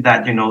something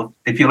that,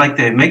 I feel like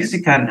the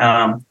Mexican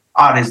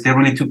artists, they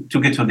really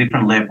took it to a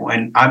different level.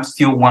 And I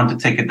still want to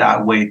take it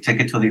that way, take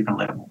it to a different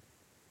level.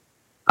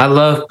 I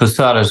love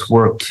Posada's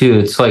work too.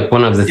 It's like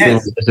one of the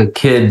things as a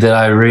kid that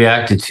I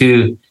reacted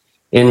to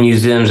in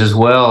museums as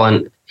well.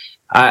 And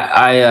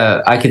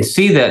I can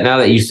see that now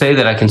that you say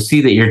that. I can see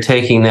that you're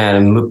taking that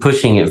and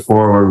pushing it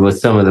forward with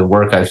some of the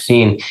work I've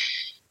seen.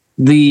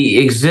 The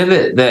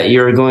exhibit that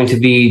you're going to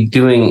be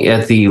doing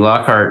at the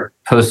Lockhart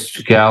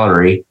Post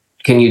Gallery,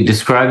 can you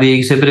describe the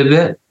exhibit a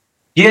bit?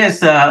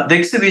 Yes, the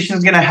exhibition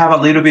is going to have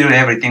a little bit of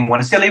everything.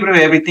 When I say a little bit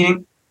of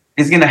everything,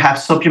 it's going to have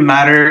subject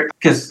matter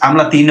because I'm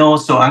Latino,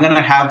 so I'm going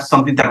to have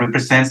something that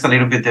represents a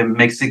little bit the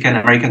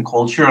Mexican-American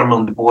culture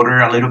along the border,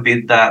 a little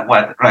bit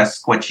what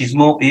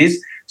rascuachismo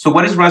is. So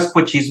what is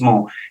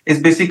rascuachismo? It's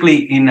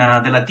basically in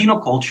the Latino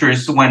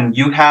cultures when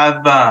you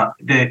have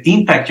the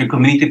impact your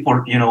community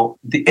for,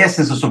 the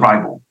essence of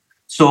survival.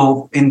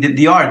 So in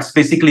the arts,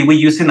 basically we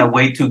use it in a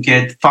way to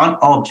get found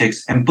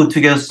objects and put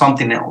together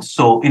something else.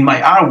 So in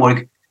my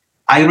artwork,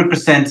 I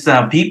represent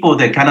people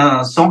that kind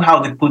of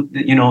somehow they put,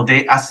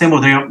 they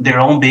assemble their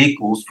own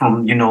vehicles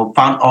from,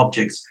 found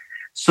objects.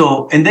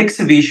 So in the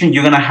exhibition,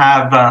 you're going to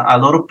have a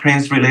lot of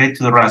prints related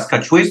to the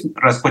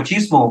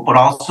rascuachismo, but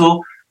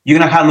also you're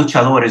going to have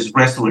luchadores,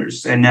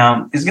 wrestlers, and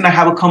it's going to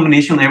have a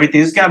combination of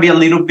everything. It's going to be a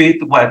little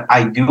bit what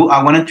I do.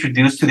 I want to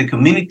introduce to the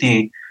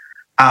community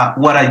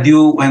what I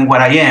do and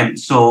what I am.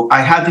 So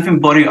I have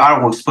different body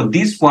artworks, but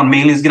this one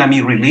mainly is going to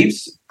be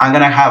reliefs. I'm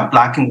going to have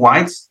black and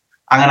whites.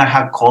 I'm going to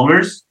have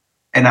colors,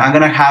 and I'm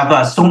going to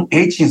have some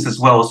etchings as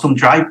well, some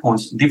dry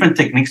points, different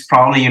techniques.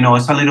 Probably,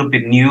 it's a little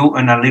bit new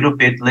and a little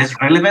bit less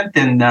relevant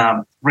than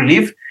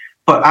relief.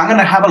 But I'm going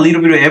to have a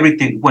little bit of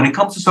everything. When it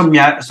comes to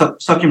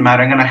subject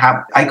matter, I'm going to have,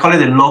 I call it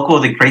the loco,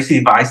 the crazy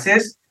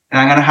devices. And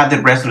I'm going to have the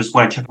wrestlers,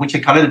 which I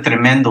call it the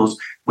tremendos,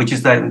 which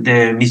is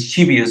the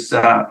mischievous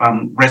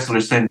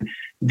wrestlers. And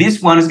this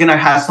one is going to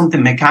have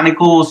something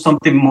mechanical,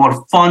 something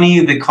more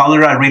funny. The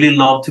color I really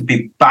love to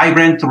be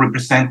vibrant, to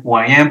represent who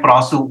I am, but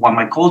also what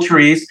my culture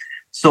is.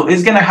 So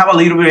it's going to have a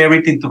little bit of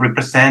everything to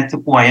represent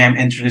who I am,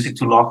 introduce it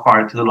to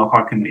Lockhart, to the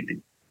Lockhart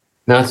community.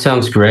 That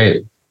sounds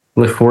great.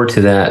 Look forward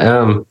to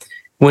that.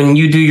 When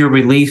you do your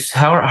reliefs,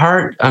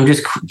 I'm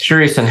just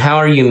curious on how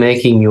are you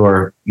making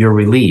your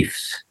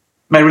reliefs?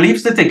 My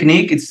reliefs, the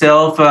technique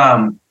itself,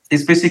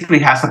 is basically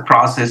has a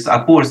process.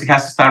 Of course, it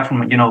has to start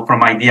from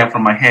idea,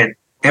 from my head.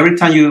 Every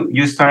time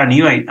you start a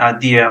new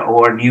idea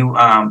or a new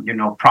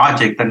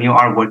project, a new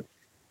artwork,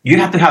 you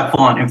have to have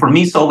fun. And for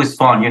me, it's always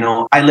fun.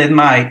 I let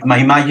my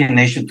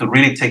imagination to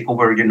really take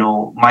over.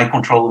 My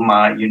control of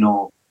my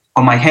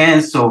on my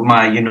hands, or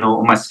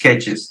my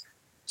sketches.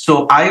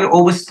 So I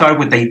always start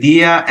with the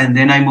idea, and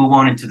then I move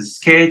on into the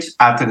sketch.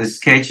 After the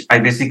sketch,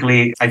 I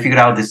figure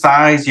out the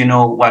size,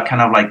 what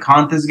kind of like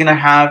content is gonna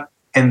have,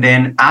 and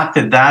then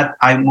after that,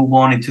 I move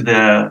on into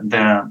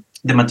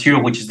the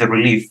material, which is the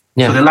relief.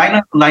 Yeah. So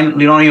the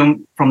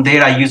linoleum, from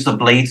there, I use the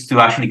blades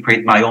to actually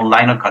create my own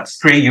lino cuts,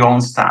 create your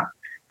own style.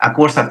 Of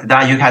course, after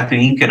that, you have to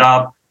ink it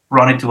up,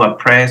 run it to a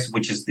press,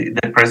 which is the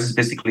press is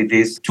basically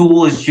this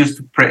tool is used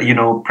to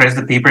press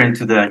the paper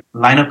into the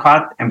lino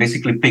cut and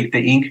basically pick the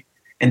ink.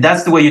 And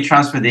that's the way you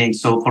transfer the ink.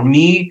 So for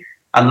me,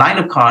 a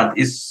lino cut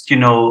is,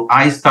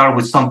 I start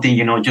with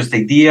something, just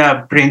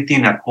idea,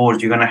 printing. Of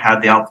course, you're going to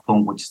have the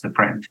outcome, which is the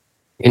print.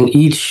 And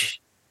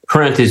each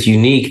print is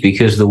unique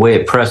because the way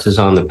it presses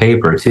on the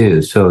paper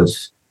too. So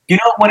it's...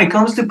 when it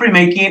comes to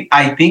printmaking,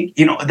 I think,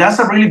 that's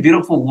a really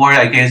beautiful word,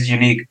 I guess,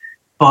 unique.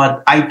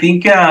 But I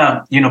think,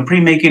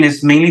 printmaking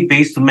is mainly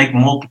based to make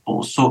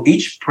multiples. So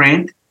each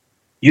print,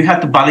 you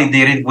have to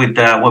validate it with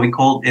what we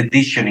call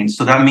editioning.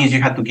 So that means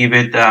you have to give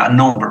it a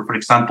number. For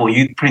example,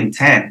 you print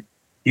 10.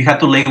 You have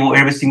to label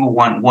every single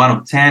one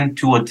of 10,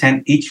 2 of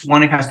 10. Each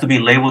one, it has to be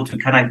labeled to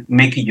kind of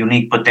make it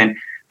unique. But then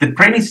the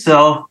print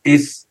itself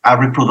is a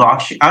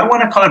reproduction. I don't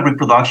want to call it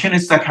reproduction.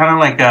 It's kind of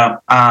like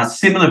a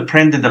similar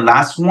print to the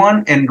last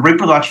one. And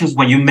reproduction is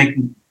when you make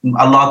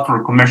a lot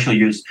for commercial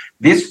use.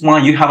 This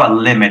one, you have a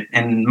limit.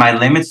 And my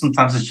limit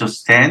sometimes is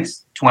just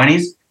 10s,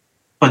 20s.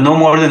 But no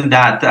more than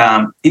that.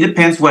 It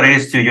depends what it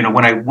is too.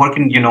 When I work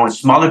in,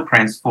 smaller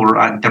prints for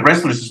the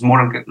wrestlers, is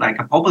more like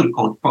a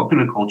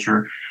popular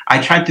culture.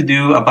 I try to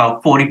do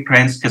about 40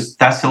 prints because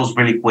that sells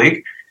really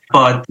quick.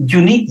 But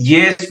unique,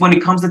 yes, when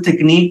it comes to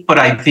technique. But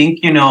I think,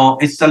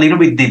 it's a little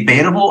bit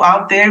debatable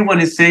out there when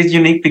it says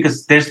unique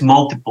because there's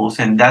multiples.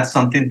 And that's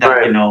something that,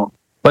 right.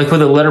 Like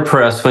with a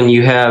letterpress, when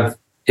you have,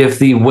 if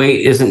the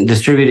weight isn't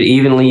distributed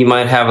evenly, you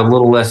might have a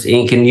little less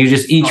ink, and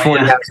each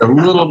one has a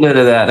little bit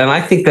of that. And I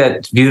think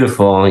that's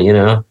beautiful,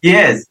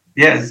 Yes,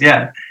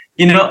 yeah.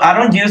 I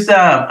don't use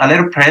a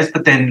letterpress,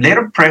 but then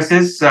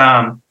letterpresses,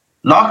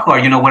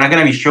 Lockhart, what I'm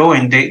going to be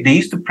showing, they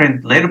used to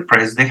print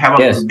letterpress. They have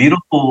a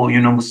beautiful,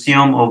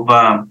 museum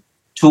of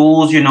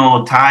tools,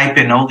 type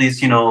and all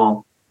this,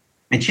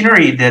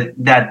 machinery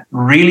that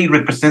really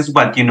represents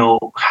what,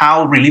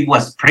 how relief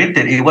was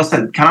printed. It was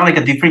kind of like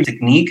a different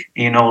technique,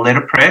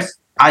 letterpress.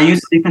 I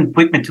use different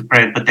equipment to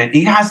print, but then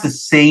it has the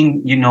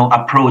same,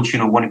 approach,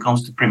 when it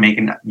comes to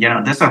printmaking.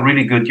 That's a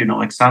really good,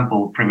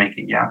 example of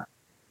printmaking. Yeah.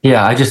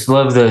 Yeah, I just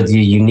love the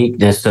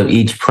uniqueness of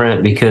each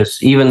print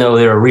because even though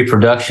they're a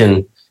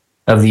reproduction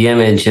of the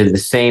image, of the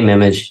same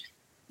image,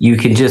 you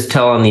can just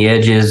tell on the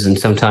edges, and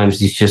sometimes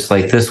it's just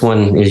like this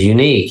one is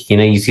unique.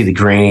 You see the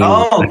grain.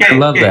 Oh, okay. I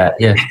love that.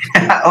 Yeah.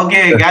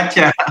 Okay,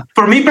 gotcha.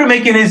 For me,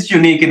 printmaking is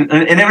unique in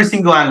every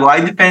single angle.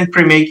 I defend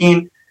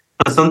printmaking.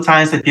 But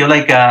sometimes I feel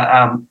like,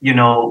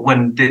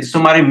 when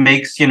somebody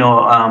makes,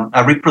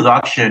 a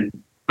reproduction,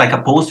 like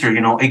a poster,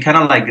 it kind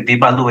of like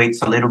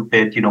devaluates a little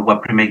bit,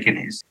 what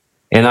printmaking is.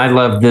 And I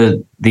love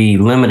the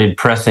limited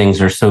pressings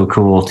are so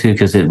cool too,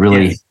 because it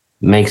really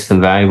makes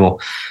them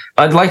valuable.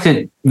 I'd like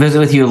to visit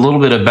with you a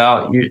little bit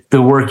about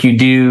the work you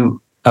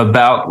do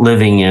about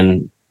living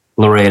in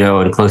Laredo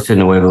and close to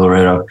Nuevo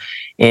Laredo,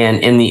 and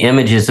in the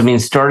images. I mean,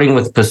 starting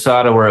with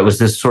Posada, where it was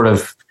this sort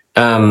of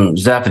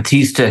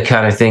Zapatista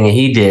kind of thing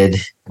he did,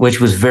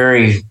 which was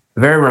very,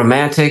 very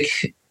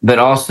romantic, but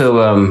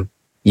also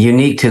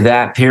unique to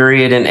that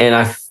period.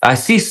 And I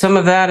see some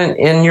of that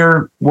in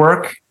your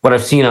work, what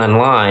I've seen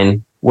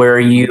online, where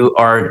you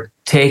are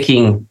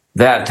taking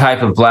that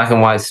type of black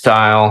and white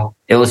style,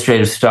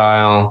 illustrative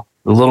style,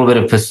 a little bit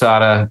of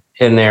posada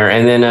in there,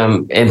 and then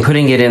and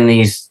putting it in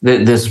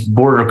this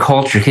border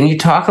culture. Can you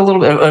talk a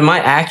little bit? Am I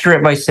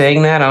accurate by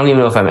saying that? I don't even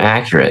know if I'm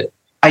accurate.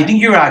 I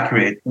think you're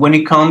accurate. When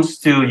it comes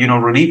to,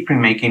 relief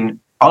printmaking,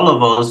 all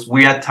of us,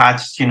 we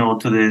attached,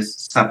 to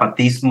this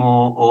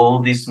Zapatismo, all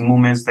these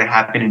movements that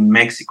happen in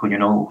Mexico,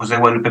 Jose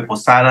Guadalupe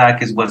Posada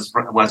was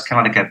kind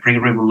of like a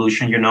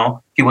pre-revolution,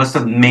 He was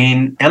the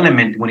main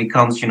element when it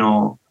comes,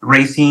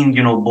 raising,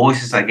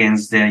 voices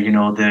against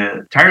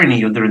the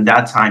tyranny during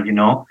that time,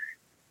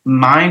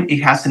 Mine,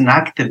 it has an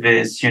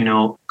activist,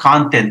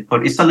 content,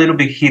 but it's a little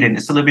bit hidden.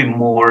 It's a little bit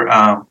more,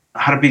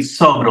 how to be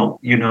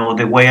subtle,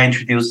 the way I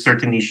introduce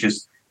certain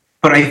issues.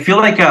 But I feel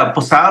like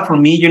Posada for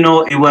me,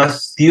 it was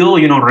still,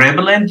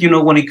 relevant,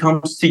 when it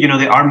comes to,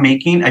 the art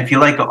making. I feel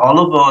like all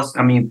of us,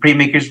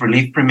 printmakers,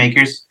 relief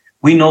printmakers,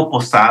 we know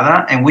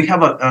Posada and we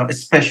have a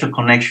special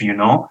connection,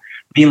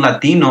 Being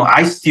Latino,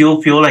 I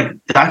still feel like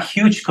that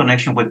huge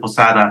connection with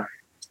Posada.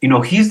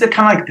 He's the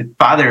kind of like the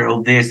father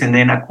of this. And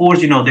then, of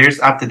course, there's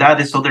after that,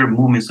 there's other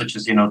movements such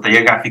as,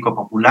 Taller Gráfico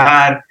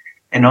Popular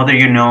and other,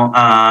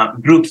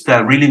 groups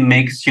that really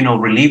makes,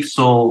 relief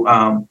so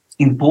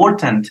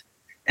important.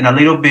 And a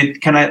little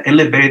bit kind of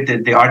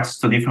elevated the arts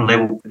to a different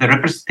level. The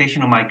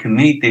representation of my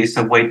community is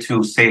a way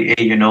to say,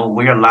 hey,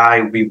 we're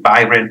alive, we're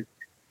vibrant,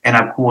 and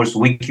of course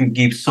we can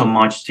give so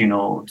much, to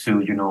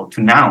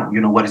now,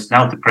 what is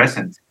now the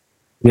present.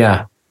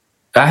 Yeah,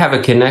 I have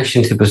a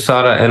connection to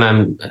Posada, and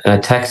I'm a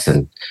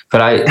Texan,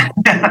 but I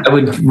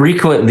would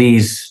frequent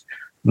these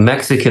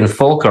Mexican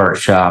folk art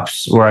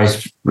shops where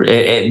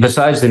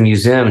besides the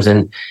museums,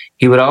 and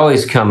he would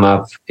always come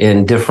up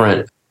in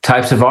different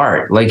types of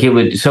art. Like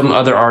some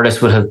other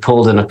artist would have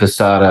pulled in a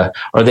Posada,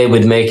 or they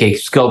would make a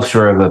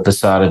sculpture of a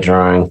Posada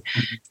drawing.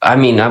 I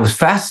was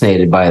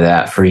fascinated by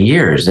that for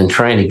years and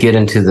trying to get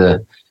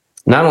into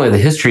not only the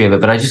history of it,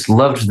 but I just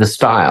loved the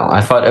style. I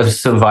thought it was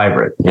so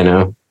vibrant,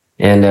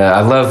 and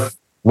I love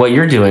what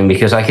you're doing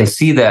because I can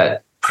see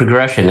that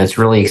progression. It's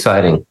really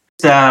exciting.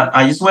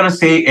 I just want to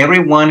say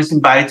everyone is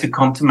invited to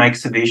come to my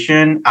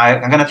exhibition.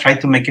 I'm going to try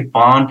to make it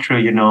fun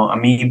through,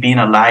 me being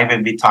alive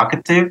and be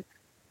talkative.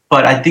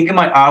 But I think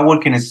my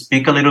artwork can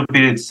speak a little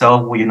bit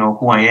itself,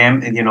 who I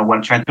am and, what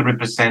I'm trying to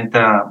represent,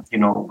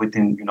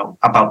 within,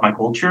 about my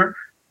culture.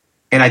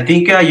 And I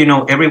think,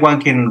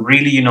 everyone can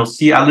really,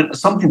 see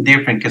something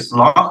different because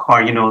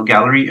Lockhart,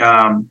 gallery,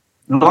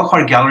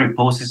 Lockhart Gallery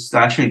Post is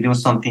actually doing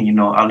something,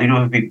 a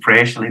little bit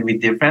fresh, a little bit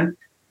different.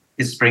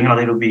 It's bringing a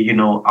little bit,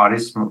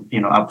 artists,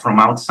 up from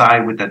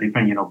outside with a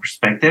different,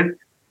 perspective.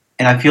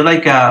 And I feel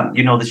like,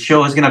 the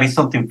show is going to be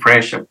something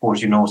fresh, of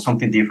course,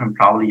 something different,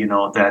 probably,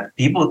 that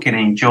people can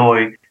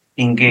enjoy,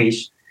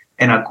 engage,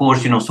 and of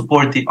course,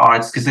 support the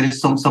arts because it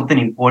is something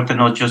important,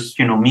 not just,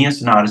 me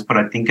as an artist, but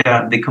I think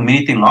the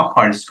community in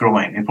Lockhart is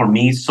growing. And for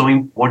me, it's so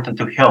important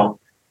to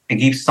help and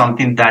give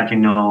something that,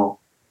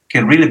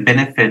 can really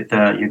benefit,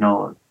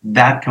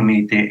 that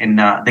community. And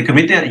the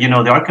community,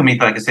 the art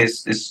community, like I say,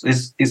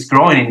 is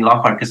growing in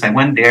Lockhart because I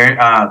went there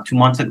 2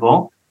 months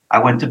ago. I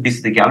went to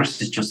visit the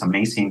galleries. It's just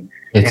amazing.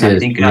 I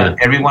think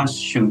everyone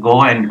should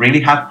go and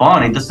really have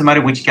fun. It doesn't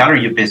matter which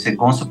gallery you visit.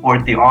 Go and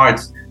support the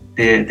arts,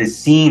 the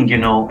scene,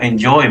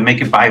 enjoy,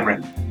 make it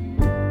vibrant.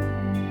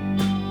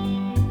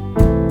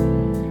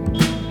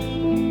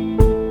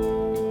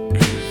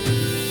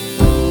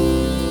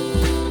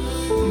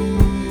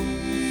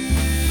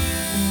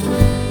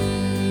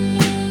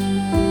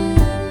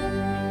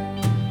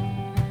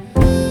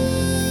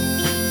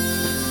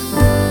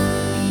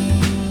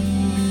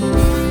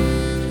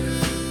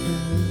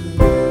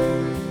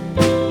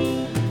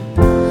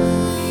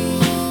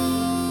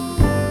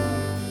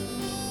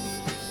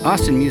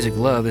 Austin Music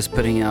Love is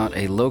putting out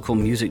a local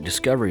music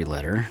discovery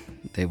letter.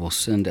 They will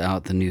send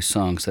out the new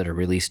songs that are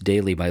released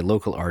daily by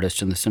local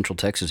artists in the Central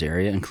Texas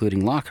area,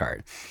 including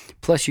Lockhart.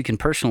 Plus, you can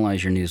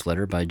personalize your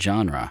newsletter by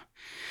genre.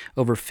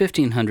 Over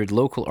 1,500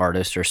 local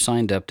artists are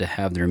signed up to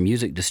have their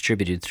music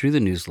distributed through the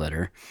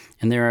newsletter,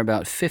 and there are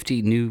about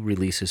 50 new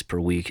releases per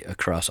week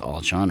across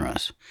all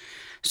genres.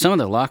 Some of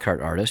the Lockhart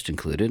artists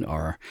included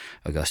are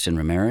Augustin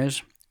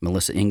Ramirez,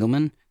 Melissa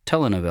Engelman,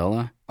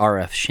 Telenovela,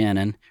 R.F.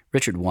 Shannon,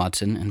 Richard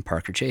Watson, and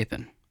Parker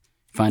Chapin.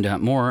 Find out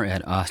more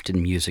at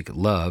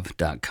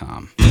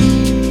austinmusiclove.com.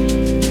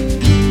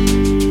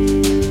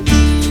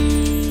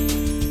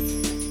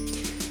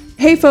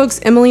 Hey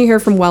folks, Emily here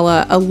from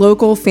Wella, a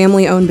local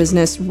family-owned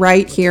business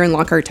right here in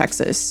Lockhart,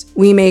 Texas.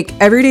 We make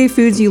everyday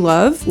foods you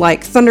love,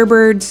 like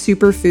Thunderbird,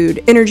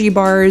 Superfood, energy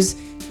bars,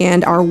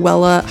 and our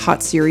Wella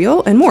hot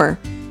cereal, and more,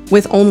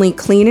 with only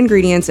clean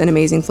ingredients and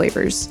amazing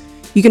flavors.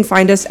 You can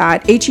find us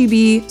at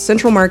H-E-B,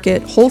 Central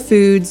Market, Whole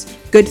Foods,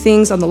 Good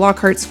Things on the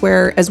Lockhart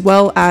Square, as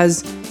well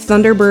as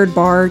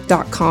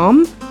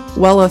ThunderbirdBar.com,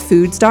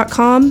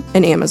 WellaFoods.com,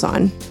 and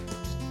Amazon.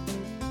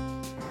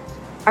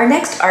 Our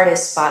next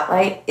artist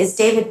spotlight is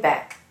David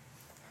Beck.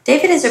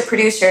 David is a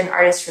producer and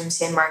artist from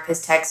San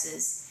Marcos,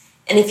 Texas,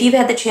 and if you've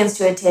had the chance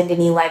to attend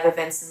any live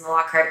events in the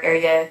Lockhart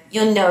area,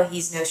 you'll know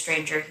he's no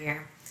stranger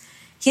here.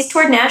 He's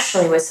toured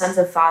nationally with Sons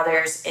of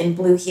Fathers and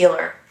Blue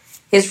Healer.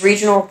 His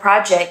regional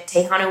project,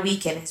 Tejano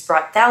Weekend, has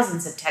brought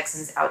thousands of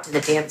Texans out to the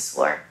dance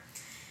floor.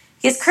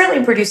 He is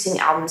currently producing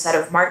albums out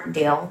of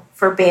Martindale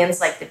for bands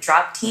like the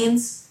Drop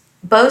Teens,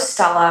 Bo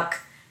Stalock,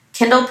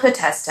 Kendall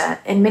Potesta,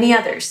 and many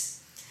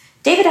others.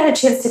 David had a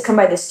chance to come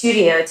by the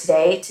studio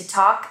today to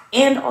talk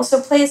and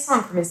also play a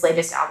song from his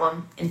latest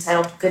album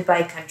entitled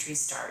Goodbye Country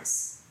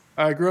Stars.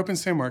 I grew up in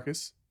San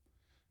Marcos,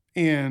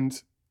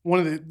 and one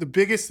of the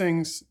biggest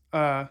things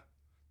that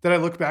I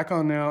look back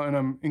on now, and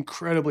I'm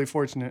incredibly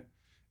fortunate,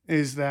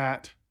 is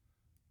that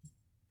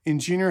in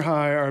junior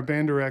high, our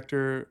band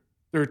director,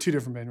 there were two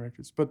different band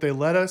directors, but they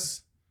let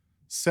us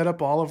set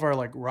up all of our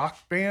like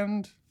rock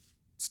band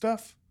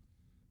stuff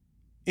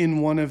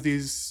in one of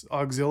these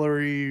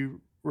auxiliary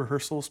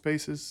rehearsal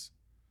spaces.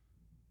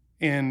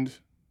 And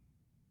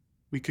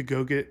we could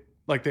go get,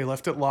 like they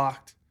left it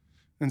locked.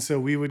 And so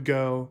we would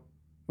go,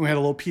 we had a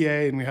little PA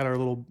and we had our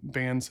little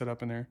band set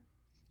up in there.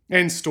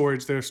 And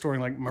storage, they were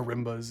storing like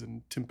marimbas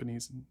and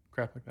timpanis and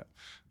crap like that.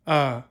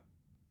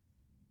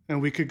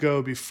 And we could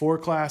go before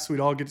class, we'd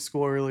all get to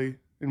school early,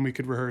 and we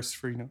could rehearse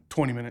for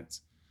 20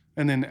 minutes.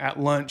 And then at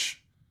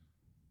lunch,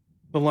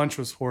 the lunch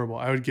was horrible.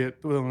 I would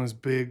get one of those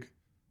big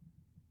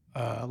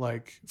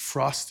like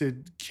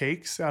frosted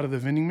cakes out of the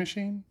vending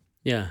machine.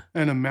 Yeah.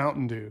 And a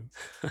Mountain Dew.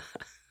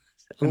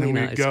 And then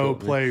we'd go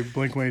play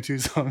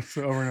Blink-182 songs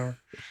over and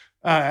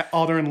over.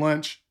 All during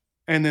lunch,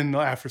 and then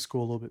after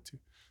school a little bit too.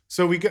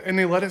 So and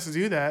they let us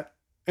do that.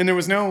 And there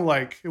was no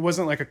it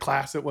wasn't like a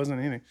class, it wasn't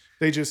anything.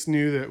 They just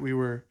knew that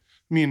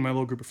me and my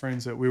little group of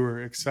friends, that we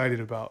were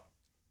excited about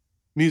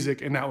music,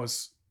 and that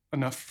was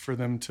enough for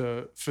them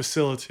to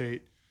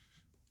facilitate,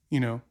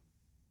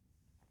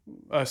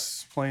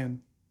 us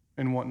playing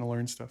and wanting to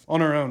learn stuff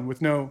on our own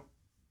with no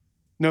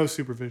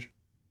supervision.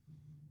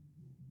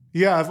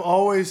 Yeah, I've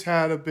always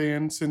had a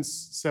band since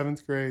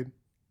 7th grade,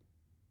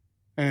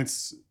 and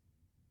it's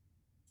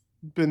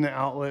been the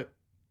outlet.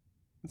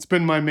 It's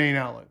been my main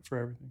outlet for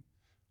everything.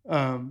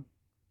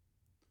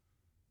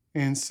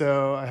 And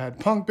so I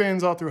had punk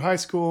bands all through high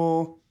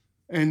school,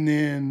 and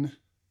then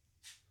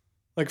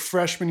like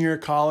freshman year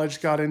of college,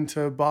 got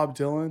into Bob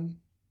Dylan.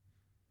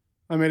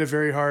 I made a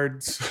very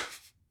hard,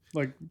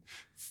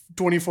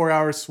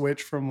 24-hour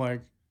switch from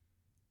like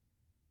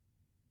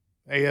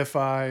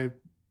AFI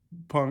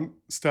punk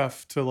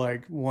stuff to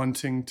like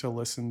wanting to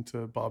listen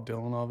to Bob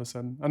Dylan all of a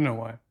sudden. I don't know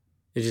why.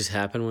 It just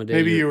happened one day.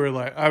 Maybe you were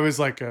like, I was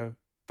like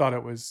thought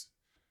it was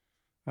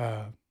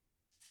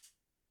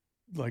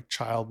like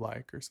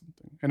childlike or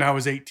something. And I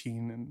was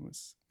 18 and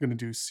was going to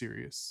do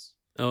serious.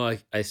 Oh,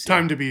 I see.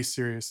 Time to be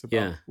serious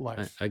about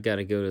life. I got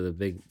to go to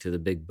the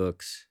big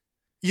books.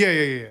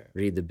 Yeah.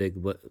 Read the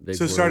big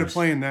So started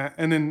playing that.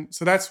 And then,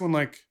 so that's when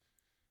like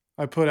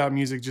I put out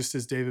music just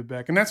as David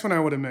Beck. And that's when I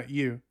would have met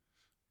you.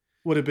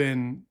 Would have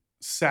been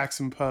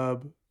Saxon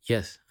Pub.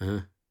 Yes.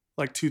 Uh-huh.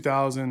 Like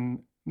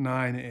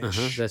 2009-ish.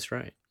 Uh-huh. That's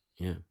right.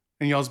 Yeah.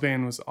 And y'all's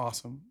band was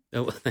awesome.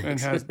 Oh, well, thanks. And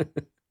has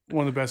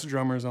one of the best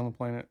drummers on the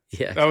planet.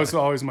 Yeah. That was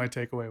always my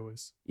takeaway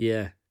was.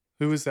 Yeah.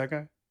 Who was that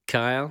guy?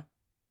 Kyle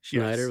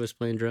Schneider was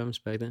playing drums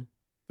back then.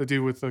 The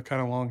dude with the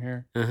kind of long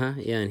hair. Uh-huh.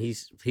 Yeah, and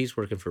he's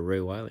working for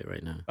Ray Wiley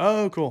right now.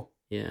 Oh, cool.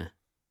 Yeah.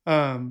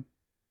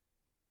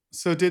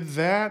 So did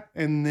that,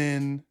 and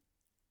then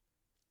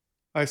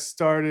I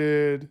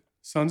started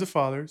Sons of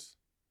Fathers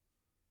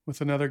with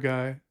another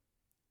guy.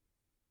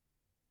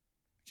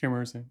 Can't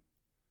remember his name.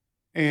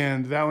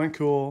 And that went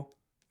cool.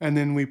 And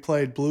then we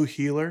played Blue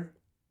Healer.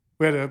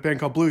 We had a band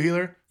called Blue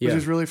Healer, which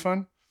was really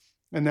fun.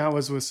 And that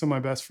was with some of my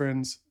best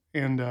friends.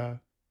 And I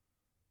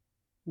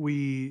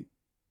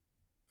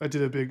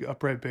did a big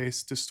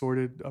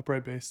distorted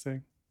upright bass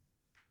thing.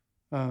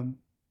 I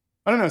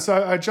don't know.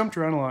 So I jumped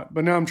around a lot,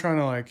 but now I'm trying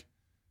to like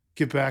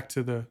get back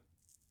to the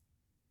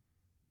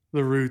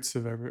roots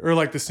of or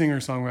like the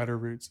singer-songwriter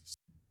roots.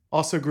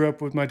 Also grew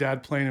up with my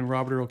dad playing in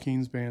Robert Earl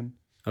Keen's band.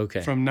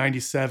 Okay. From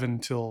 97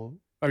 till,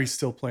 he's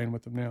still playing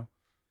with them now.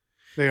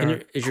 They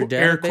are, is your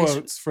dad air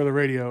quotes for the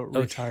radio,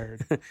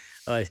 retired.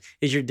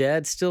 Is your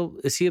dad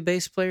is he a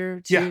bass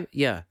player too?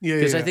 Yeah.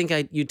 Because I think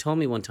you told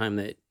me one time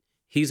that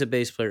he's a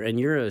bass player and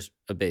you're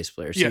a bass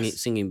player,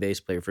 singing bass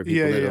player for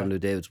people that don't know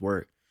David's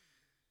work.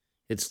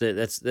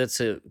 That's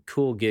a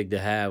cool gig to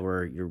have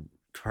where you're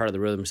part of the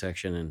rhythm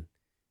section and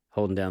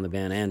holding down the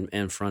band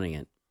and fronting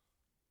it.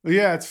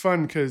 Yeah, it's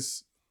fun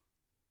because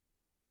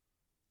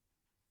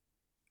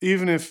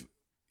even if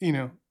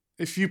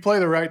you play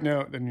the right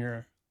note, then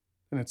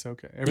it's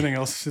okay. Everything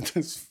else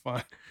is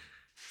fine.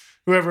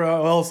 Whoever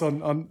else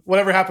on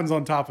whatever happens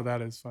on top of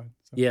that is fine.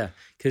 So. Yeah,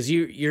 because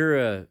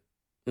you're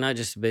not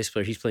just a bass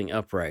player. He's playing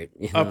upright.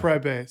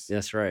 Upright bass.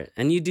 That's right.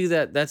 And you do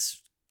that. That's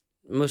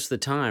most of the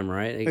time,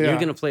 right? Yeah. You're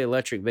going to play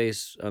electric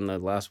bass on the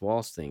Last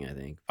Waltz thing, I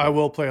think. I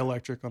will play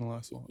electric on the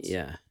Last Waltz.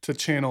 Yeah. To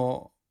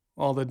channel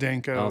all the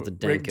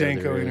Rick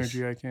Danko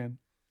energy I can.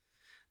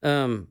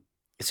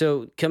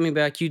 So coming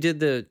back, you did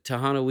the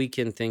Tejano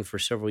Weekend thing for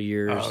several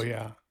years. Oh,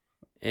 yeah.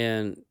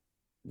 And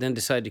then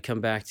decided to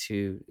come back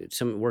to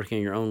working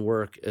on your own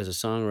work as a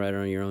songwriter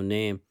on your own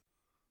name.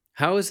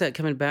 How is that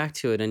coming back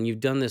to it? And you've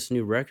done this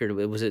new record.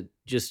 Was it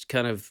just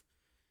kind of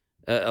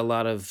a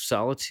lot of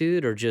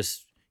solitude, or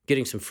just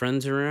getting some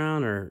friends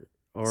around, or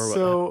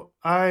So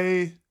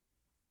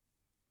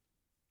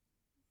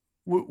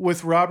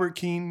with Robert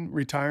Keane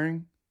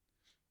retiring,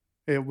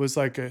 it was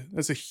like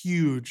that's a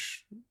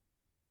huge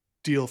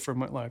deal for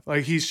my life.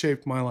 Like, he's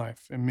shaped my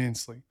life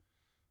immensely,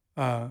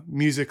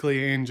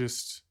 musically, and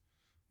just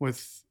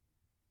with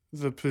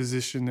the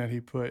position that he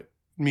put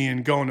me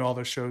in, going to all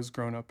the shows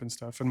growing up and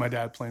stuff, and my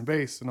dad playing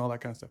bass and all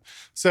that kind of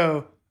stuff.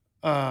 So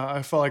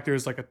I felt like there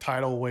was like a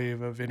tidal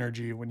wave of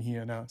energy when he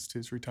announced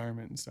his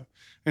retirement and stuff.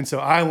 And so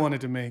I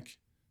wanted to make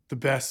the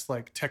best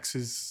like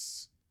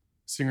Texas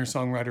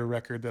singer-songwriter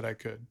record that I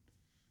could,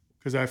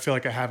 because I feel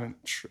like I haven't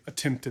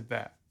attempted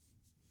that.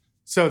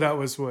 So that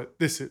was what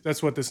this is.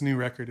 That's what this new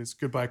record is.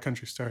 Goodbye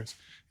Country Stars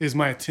is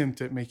my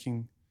attempt at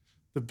making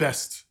the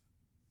best,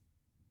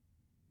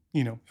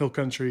 hill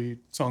country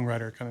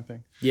songwriter kind of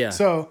thing. Yeah.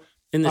 So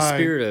in the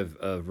spirit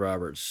of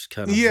Robert's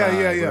kind of yeah,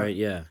 vibe, right?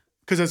 Yeah.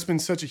 Because that's been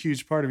such a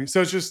huge part of me.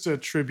 So it's just a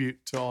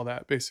tribute to all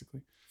that,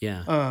 basically.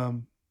 Yeah.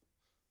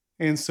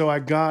 And so I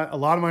got a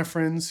lot of my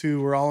friends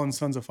who were all in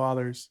Sons of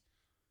Fathers.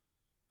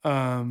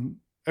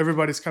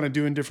 Everybody's kind of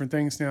doing different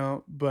things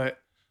now, but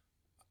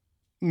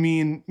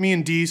me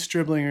and Dee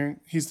Striblinger,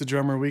 he's the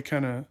drummer, we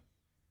kind of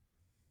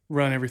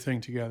run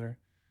everything together.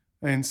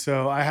 And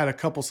so I had a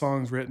couple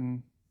songs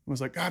written. I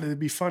was like, God, it'd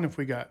be fun if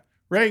we got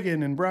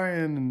Reagan and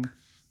Brian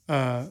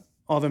and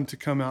all them to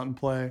come out and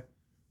play.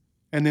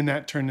 And then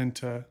that turned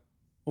into,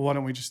 well, why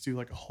don't we just do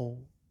like a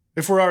whole,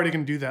 if we're already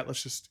going to do that,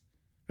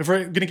 if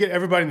we're going to get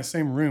everybody in the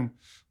same room,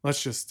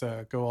 let's just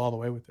go all the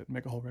way with it and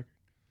make a whole record.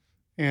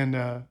 And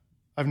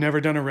I've never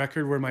done a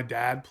record where my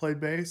dad played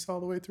bass all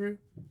the way through.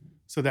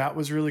 So that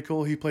was really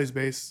cool. He plays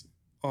bass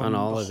on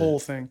all the whole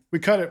thing. We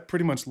cut it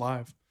pretty much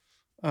live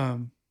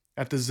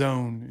at the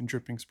Zone in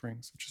Dripping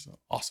Springs, which is an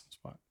awesome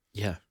spot.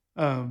 Yeah.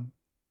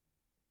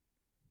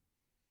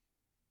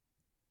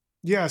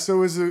 Yeah,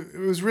 so it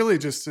was really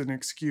just an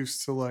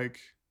excuse to like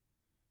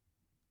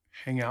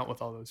hang out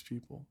with all those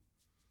people.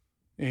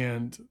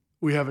 And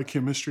we have a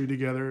chemistry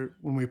together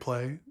when we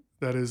play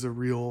that is a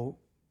real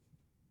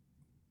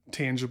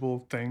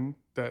tangible thing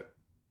that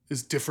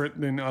is different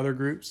than other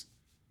groups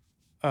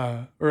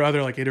or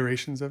other like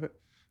iterations of it.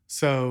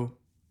 So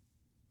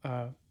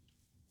that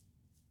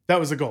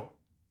was the goal.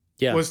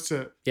 Yeah. Was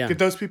to get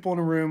those people in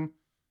a room,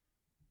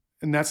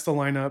 and that's the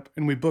lineup.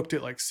 And we booked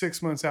it like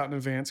 6 months out in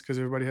advance because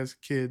everybody has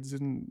kids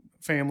and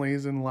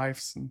families and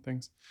lives and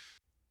things.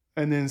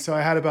 And then so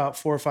I had about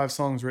 4 or 5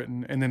 songs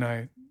written, and then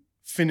I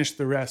finished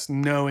the rest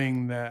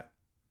knowing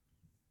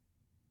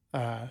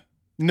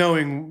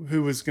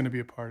who was going to be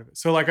a part of it.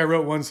 So like I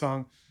wrote one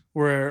song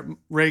where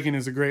Reagan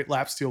is a great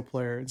lap steel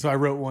player. And so I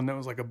wrote one that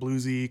was like a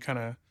bluesy kind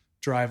of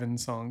driving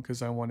song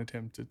because I wanted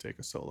him to take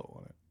a solo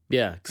on it.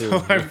 Yeah, cool.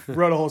 So I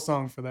wrote a whole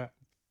song for that.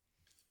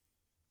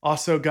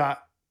 Also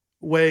got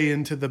way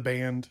into the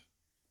band,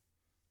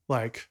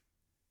 like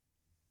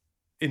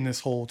in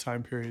this whole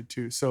time period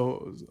too.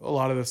 So a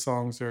lot of the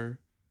songs are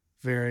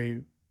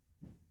very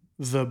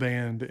the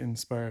band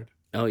inspired.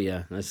 Oh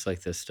yeah, that's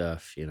like the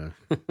stuff,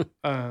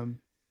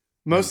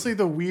 Mostly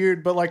the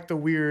weird, but like the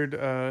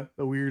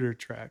weirder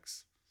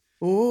tracks.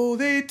 Oh,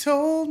 they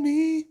told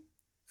me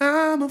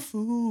I'm a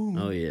fool.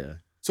 Oh yeah.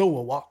 So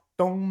I walked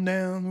on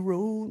down the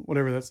road.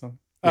 Whatever that song.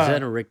 Is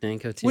that a Rick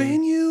Danko tune?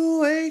 When you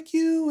wake,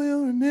 you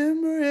will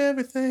remember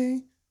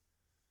everything.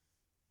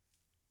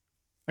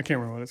 I can't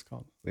remember what it's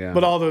called. Yeah.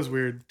 But all those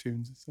weird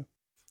tunes and stuff.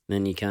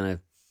 Then you kind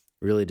of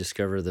really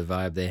discover the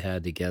vibe they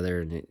had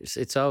together, and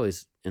it's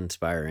always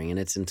inspiring, and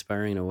it's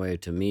inspiring in a way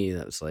to me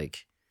that was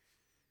like,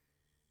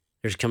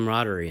 there's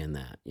camaraderie in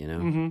that,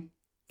 Mm-hmm.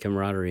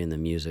 camaraderie in the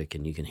music,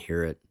 and you can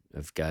hear it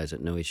of guys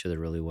that know each other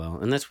really well,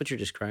 and that's what you're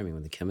describing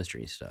with the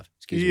chemistry stuff.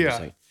 Excuse me.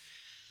 Yeah.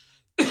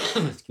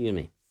 Excuse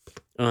me.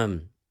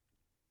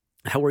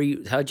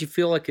 How'd you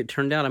feel like it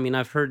turned out? I mean,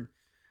 I've heard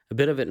a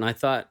bit of it, and I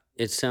thought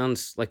it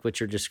sounds like what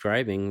you're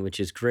describing, which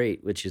is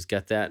great, which has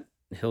got that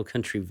hill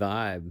country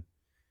vibe.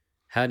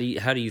 How do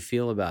you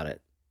feel about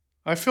it?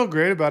 I feel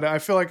great about it. I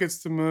feel like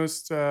it's the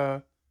most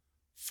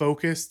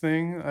focused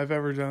thing I've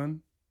ever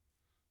done.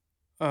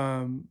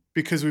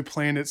 Because we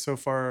planned it so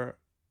far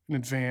in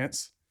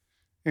advance,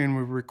 and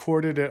we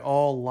recorded it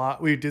all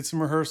live. We did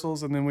some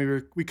rehearsals, and then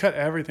we cut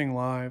everything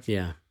live.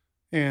 Yeah.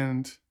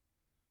 And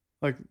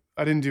like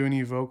I didn't do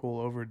any vocal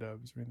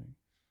overdubs or anything.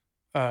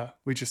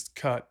 We just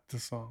cut the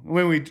song.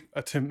 When we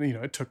attempted,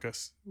 it took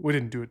us. We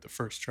didn't do it the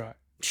first try.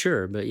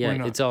 Sure, but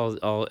yeah, it's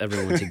all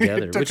everyone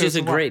together, which is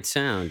a great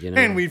sound,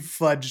 And we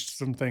fudged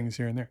some things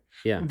here and there.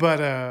 Yeah.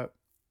 But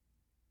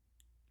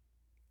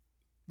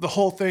the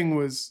whole thing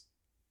was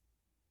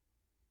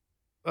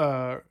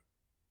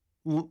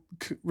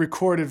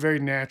recorded very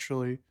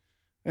naturally,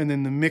 and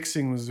then the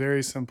mixing was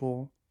very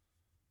simple,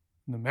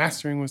 and the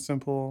mastering was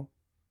simple,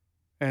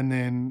 and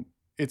then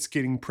it's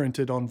getting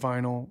printed on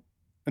vinyl,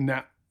 and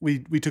that we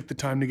took the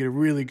time to get a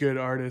really good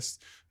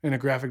artist and a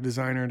graphic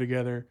designer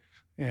together,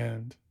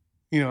 and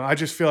I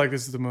just feel like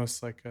this is the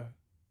most like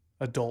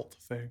adult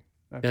thing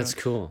That's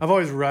cool. I've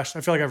always rushed.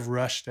 I feel like I've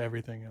rushed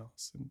everything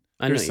else. And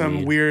there's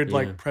some weird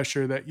like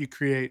pressure that you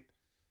create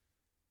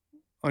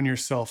on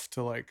yourself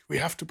to like, we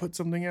have to put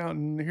something out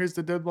and here's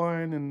the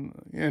deadline.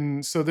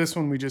 And so this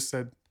one we just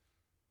said,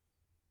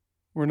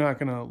 we're not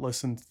going to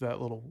listen to that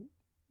little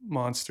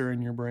monster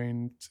in your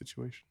brain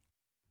situation.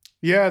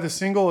 Yeah, the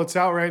single, it's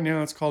out right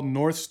now. It's called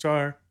North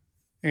Star.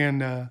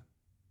 And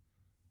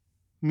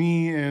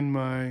me and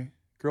my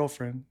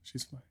girlfriend,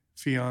 she's my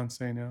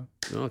fiance now.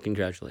 Oh,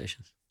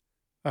 congratulations.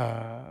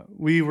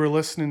 We were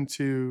listening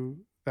to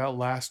that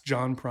last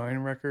John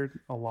Prine record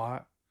a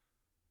lot.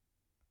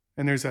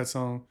 And there's that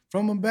song,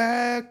 From a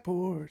Back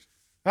Porch,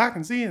 I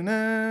Can See it,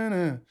 na,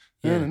 na,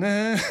 na, na,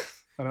 na.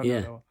 I don't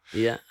know that one.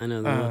 Yeah, I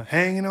know that one.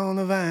 Hanging on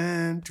the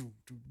vine.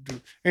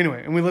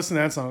 Anyway, and we listened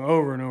to that song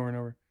over and over and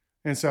over.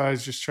 And so I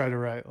was just trying to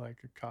write like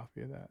a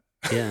copy of that.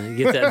 Yeah, you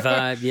get that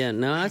vibe. Yeah,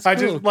 no, that's I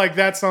cool. just like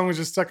that song was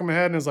just stuck in my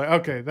head and I was like,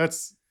 okay,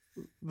 that's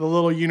the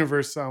little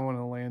universe I want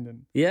to land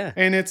in. Yeah.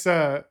 And it's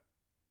I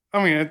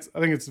think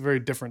it's a very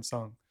different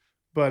song.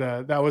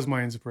 But that was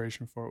my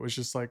inspiration for it. It was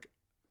just like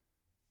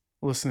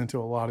listening to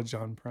a lot of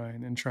John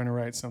Prine and trying to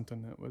write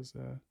something that was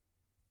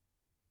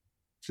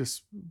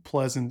just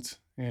pleasant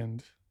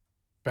and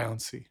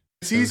bouncy.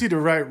 It's easy to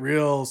write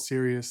real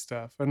serious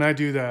stuff, and I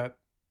do that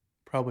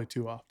probably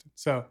too often.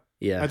 So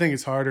yeah, I think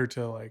it's harder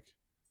to like,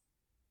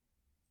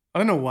 I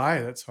don't know why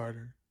that's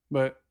harder,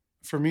 but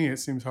for me it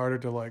seems harder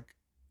to like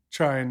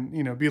try and,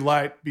 you know, be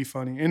light, be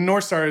funny. And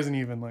North Star isn't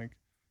even like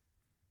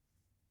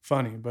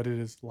funny, but it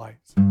is light.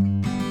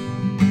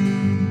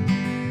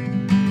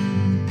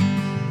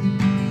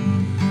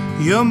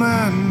 You're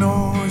my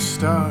North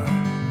Star,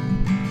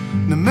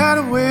 no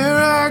matter where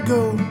I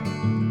go.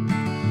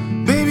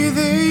 Baby,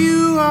 there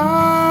you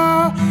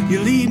are, you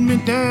lead me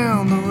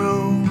down the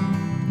road.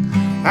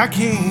 I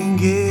can't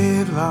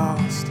get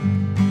lost,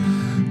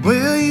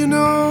 well, you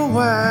know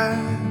why.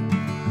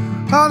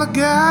 All I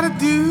gotta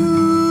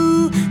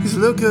do is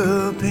look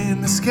up in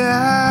the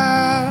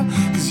sky,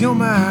 'cause you're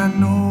my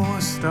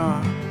North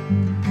Star,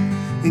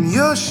 and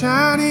you're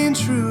shining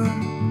true.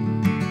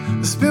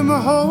 I spend my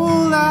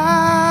whole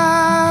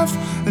life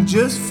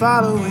just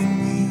following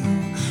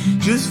you,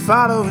 just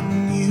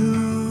following you.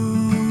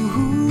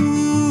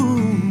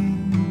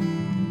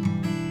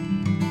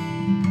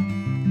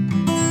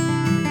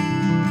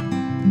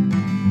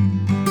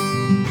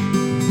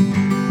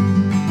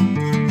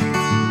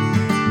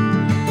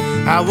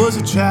 I was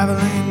a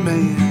traveling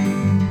man,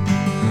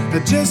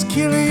 just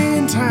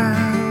killing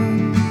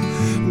time,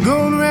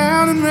 going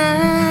round and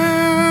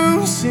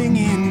round,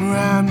 singing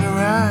rhyme to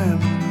rhyme.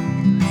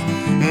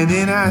 And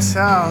then I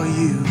saw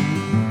you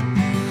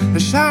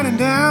shining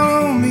down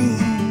on me.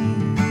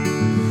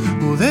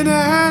 Well, then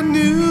I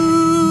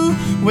knew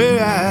where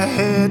I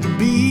had to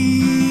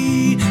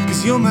be,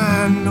 'cause you're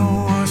my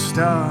North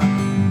Star,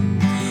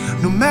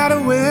 no matter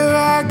where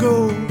I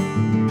go.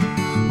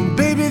 Well,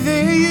 baby,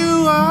 there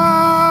you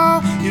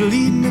are, you're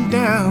leading me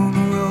down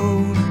the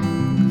road,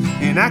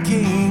 and I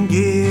can't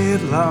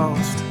get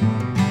lost,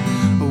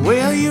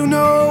 well, you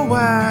know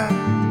why.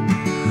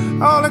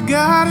 All I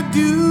gotta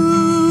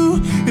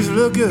do is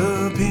look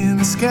up in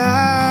the sky.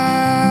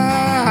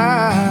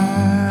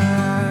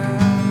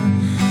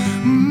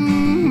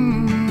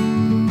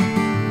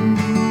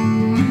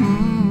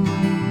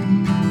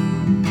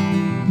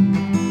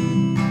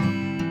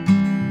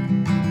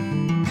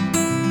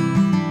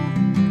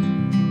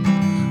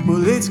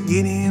 Well, it's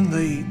getting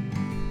late,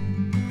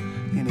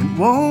 and it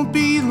won't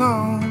be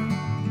long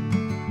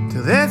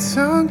till that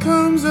sun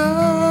comes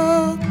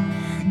up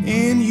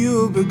and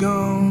you'll be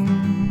gone.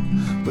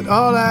 But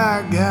all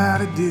I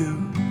gotta do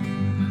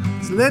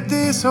is let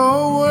this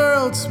whole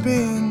world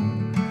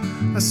spin.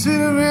 I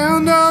sit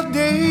around all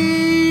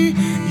day,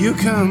 you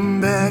come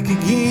back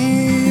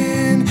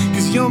again,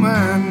 'cause you're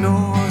my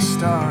North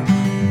Star,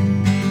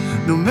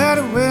 no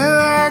matter where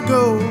I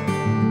go.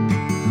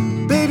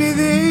 Baby,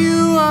 there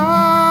you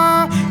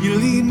are, you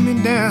lead me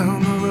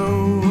down the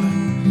road,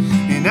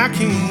 and I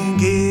can't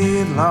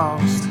get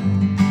lost,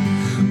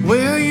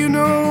 well, you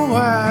know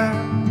why.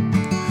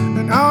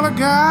 And all I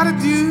gotta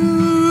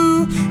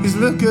do is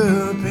look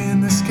up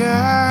in the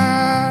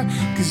sky,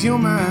 'cause you're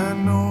my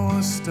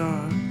North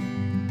Star,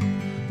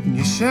 and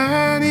you're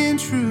shining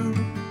true.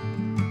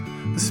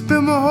 I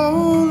spend my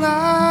whole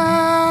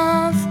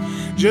life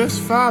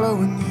just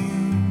following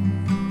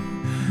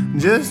you,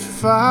 just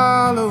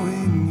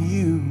following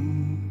you.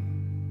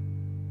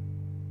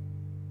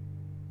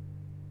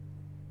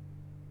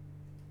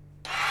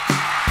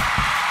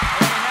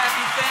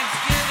 Happy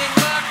Thanksgiving,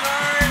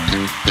 Lockhart!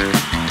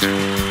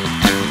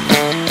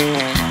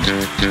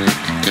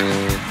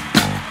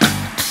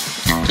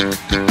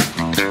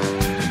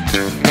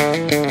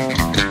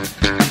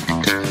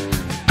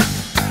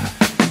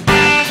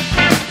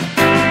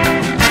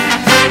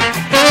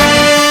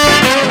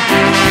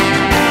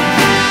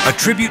 A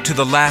tribute to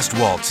The Last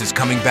Waltz is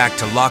coming back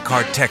to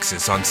Lockhart,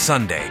 Texas on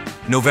Sunday,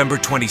 November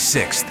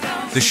 26th.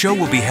 The show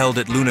will be held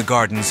at Luna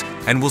Gardens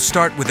and will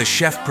start with a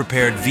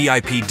chef-prepared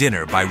VIP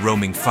dinner by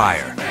Roaming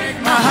Fire.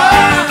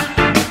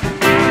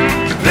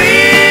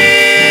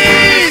 Please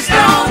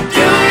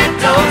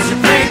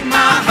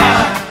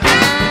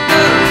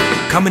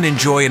Come and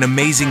enjoy an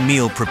amazing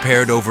meal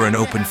prepared over an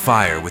open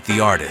fire with the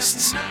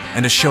artists,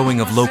 and a showing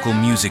of local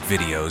music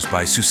videos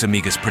by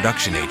Susamiga's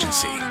production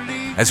agency,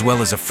 as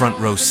well as a front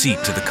row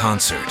seat to the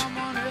concert.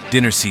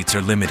 Dinner seats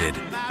are limited,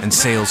 and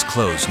sales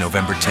close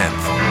November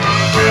 10th.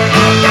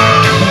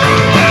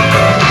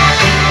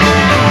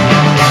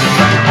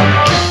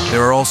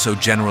 There are also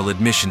general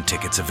admission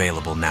tickets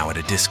available now at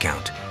a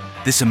discount.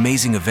 This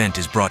amazing event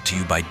is brought to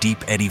you by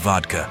Deep Eddy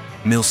Vodka,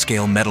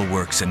 Millscale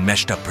Metalworks, and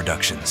Meshed Up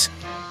Productions.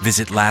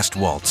 Visit Last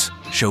Waltz,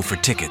 show for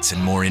tickets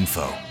and more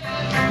info.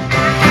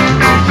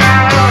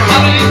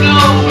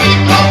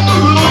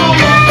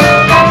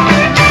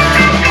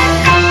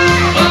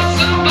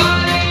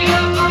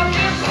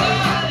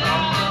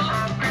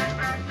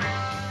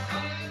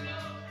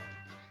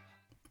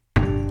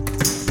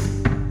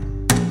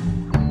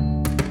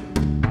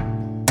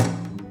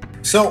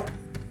 So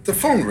the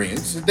phone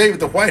rings, the day with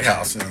the White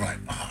House, and I'm like,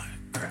 oh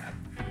crap,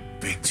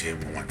 Big Jim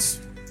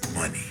wants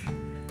money.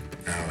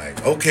 And I'm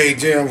like, okay,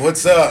 Jim,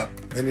 what's up?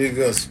 And he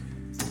goes,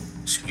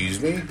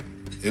 excuse me?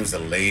 It was a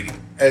lady.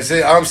 I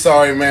said, I'm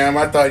sorry, ma'am,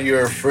 I thought you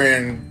were a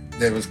friend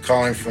that was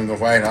calling from the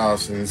White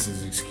House. And he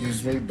says,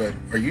 excuse me, but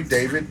are you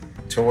David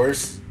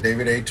Torres?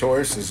 David A.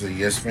 Torres? I said,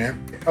 yes,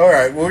 ma'am. All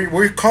right,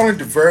 we're calling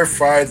to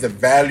verify the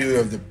value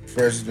of the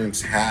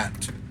president's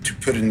hat to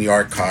put in the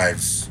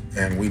archives,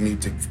 and we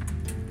need to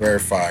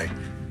verify.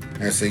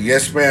 And I said,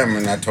 yes, ma'am.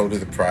 And I told her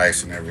the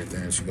price and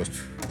everything. And she goes,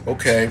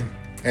 okay.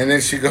 And then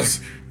she goes,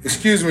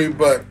 excuse me,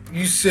 but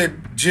you said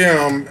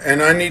Jim,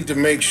 and I need to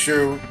make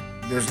sure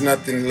there's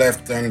nothing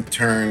left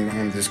unturned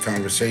on this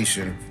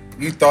conversation.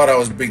 You thought I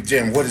was Big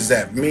Jim. What does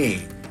that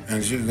mean?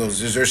 And she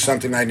goes, is there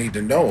something I need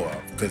to know of?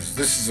 Because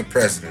this is a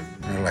president.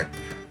 And I'm like,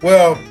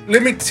 well,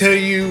 let me tell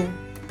you,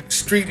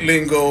 street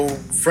lingo,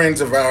 friends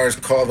of ours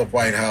call the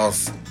White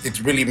House, it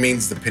really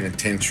means the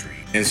penitentiary.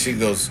 And she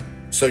goes,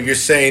 so you're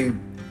saying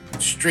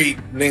street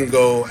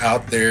lingo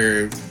out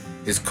there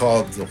is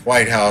called the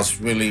White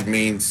House really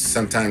means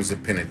sometimes the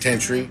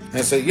penitentiary? And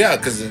I said, yeah,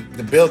 because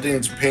the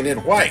building's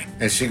painted white.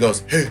 And she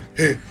goes,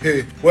 hey.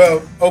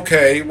 Well,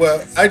 okay,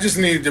 well, I just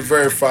needed to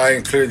verify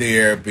and clear the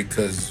air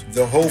because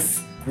the whole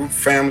group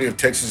family of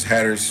Texas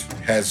Hatters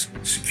has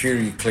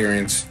security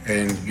clearance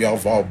and y'all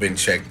have all been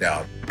checked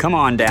out. Come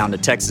on down to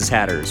Texas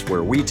Hatters,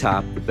 where we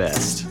top the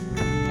best.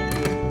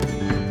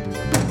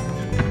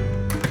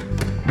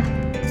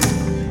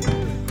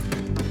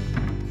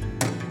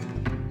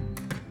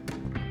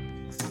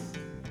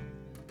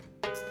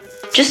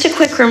 Just a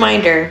quick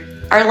reminder,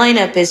 our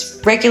lineup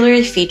is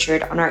regularly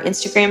featured on our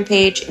Instagram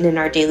page and in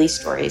our daily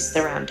stories,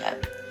 The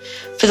Roundup.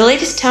 For the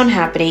latest town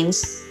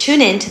happenings, tune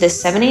in to the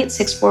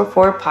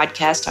 78644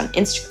 podcast on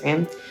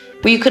Instagram,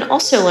 where you can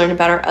also learn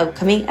about our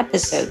upcoming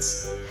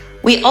episodes.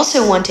 We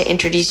also want to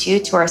introduce you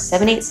to our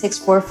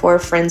 78644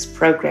 Friends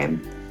program.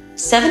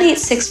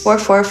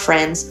 78644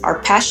 Friends are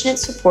passionate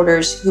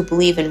supporters who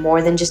believe in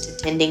more than just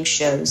attending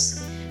shows.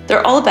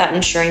 They're all about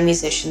ensuring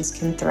musicians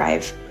can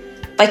thrive.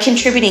 By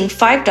contributing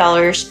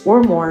 $5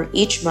 or more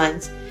each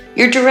month,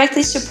 you're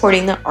directly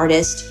supporting the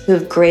artists who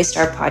have graced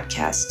our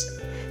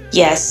podcast.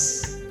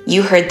 Yes,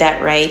 you heard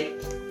that right.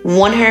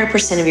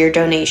 100% of your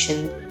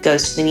donation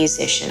goes to the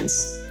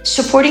musicians.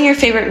 Supporting your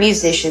favorite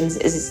musicians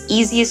is as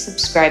easy as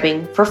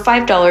subscribing for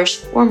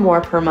 $5 or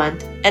more per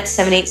month at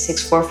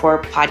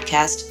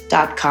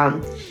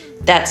 78644podcast.com.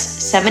 That's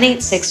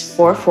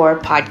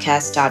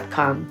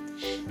 78644podcast.com.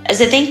 As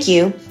a thank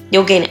you,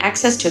 you'll gain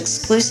access to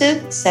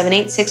exclusive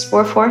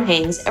 78644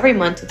 hangs every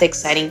month with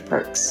exciting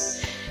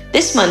perks.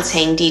 This month's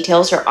hang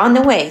details are on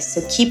the way,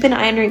 so keep an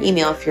eye on your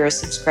email if you're a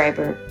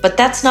subscriber. But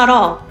that's not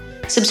all.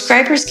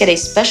 Subscribers get a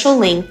special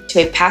link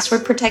to a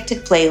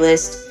password-protected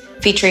playlist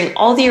featuring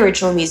all the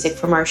original music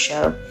from our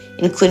show,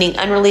 including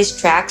unreleased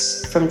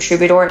tracks from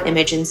Troubadour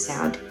Image and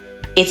Sound.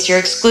 It's your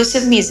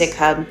exclusive music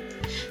hub.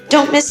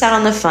 Don't miss out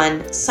on the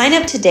fun. Sign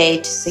up today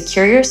to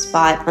secure your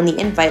spot on the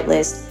invite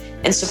list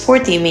and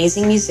support the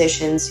amazing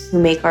musicians who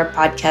make our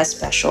podcast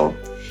special.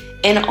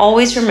 And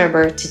always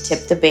remember to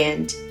tip the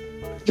band.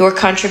 Your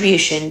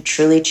contribution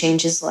truly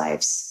changes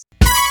lives.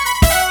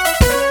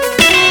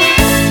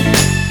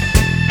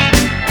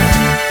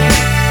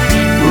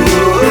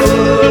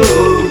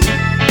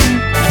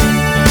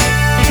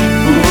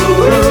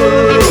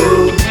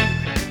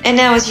 And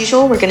now, as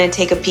usual, we're going to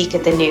take a peek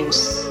at the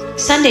news.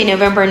 Sunday,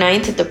 November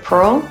 9th at the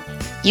Pearl,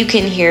 you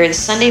can hear the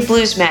Sunday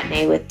Blues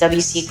Matinee with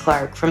W.C.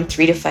 Clark from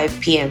 3 to 5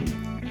 p.m.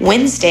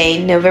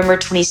 Wednesday, November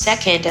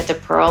 22nd at the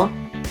Pearl,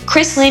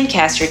 Chris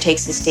Lancaster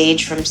takes the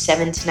stage from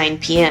 7 to 9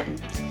 p.m.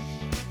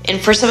 And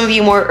for some of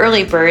you more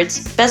early birds,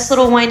 Best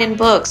Little Wine and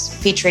Books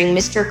featuring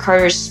Mr.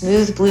 Carter's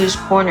Smooth Blues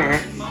Corner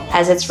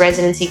has its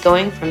residency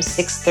going from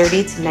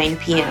 6:30 to 9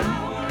 p.m.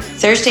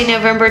 Thursday,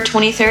 November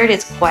 23rd,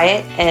 it's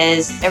quiet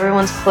as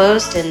everyone's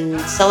closed and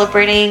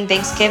celebrating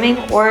Thanksgiving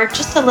or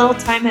just a little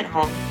time at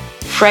home.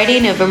 Friday,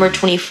 November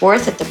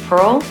 24th at the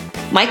Pearl,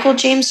 Michael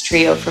James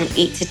Trio from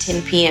 8 to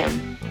 10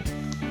 p.m.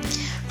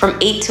 From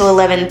 8 to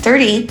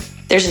 11:30,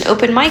 there's an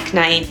open mic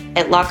night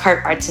at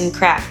Lockhart Arts and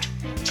Craft.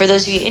 For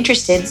those of you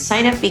interested,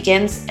 sign up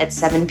begins at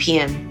 7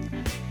 p.m.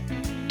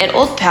 At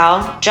Old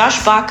Pal,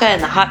 Josh Baca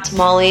and the Hot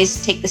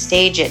Tamales take the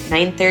stage at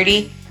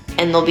 9:30,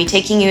 and they'll be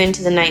taking you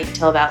into the night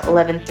until about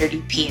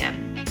 11:30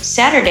 p.m.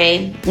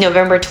 Saturday,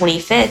 November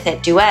 25th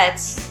at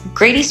Duets,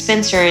 Grady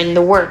Spencer and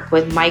The Work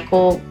with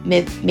Michael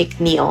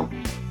McNeil.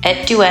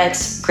 At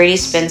Duets, Grady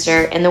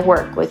Spencer and The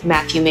Work with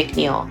Matthew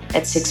McNeil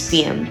at 6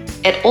 p.m.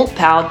 At Old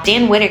Pal,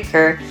 Dan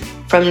Whitaker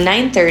from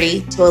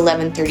 9:30 to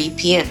 11:30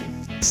 p.m.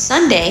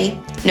 Sunday,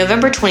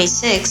 November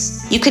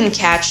 26th, you can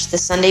catch the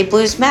Sunday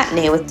Blues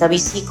Matinee with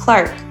W.C.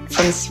 Clark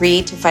from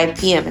 3 to 5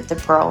 p.m. at the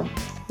Pearl.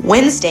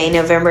 Wednesday,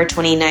 November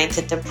 29th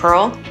at the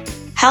Pearl,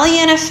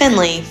 Halliana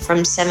Finley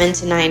from 7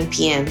 to 9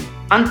 p.m.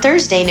 On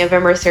Thursday,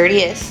 November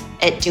 30th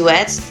at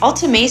Duets,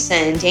 Alta Mesa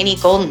and Danny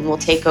Golden will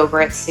take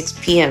over at 6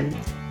 p.m.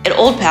 At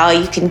Old Pal,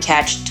 you can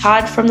catch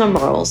Todd from the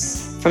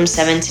Merles from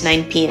 7 to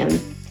 9 p.m.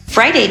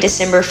 Friday,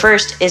 December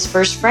 1st is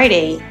First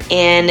Friday,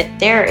 and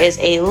there is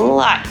a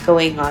lot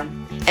going on.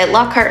 At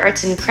Lockhart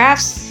Arts and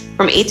Crafts,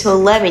 from 8 to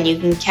 11, you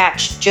can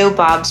catch Joe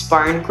Bob's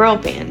Bar and Grill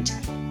Band.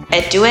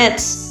 At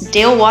Duets,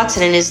 Dale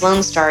Watson and his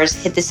Lone Stars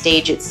hit the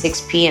stage at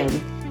 6 p.m.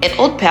 At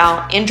Old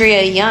Pal,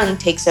 Andrea Young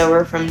takes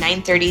over from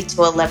 9:30 to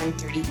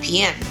 11:30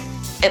 p.m.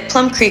 At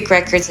Plum Creek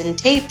Records and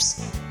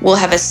Tapes, we'll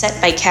have a set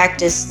by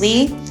Cactus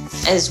Lee,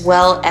 as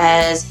well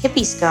as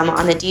Hippie Scum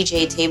on the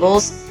DJ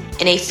tables,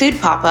 and a food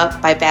pop-up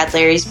by Bad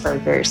Larry's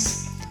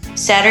Burgers.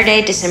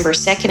 Saturday, December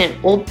 2nd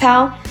at Old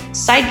Pal,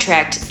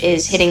 Sidetracked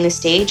is hitting the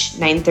stage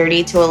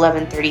 9:30 to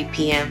 11:30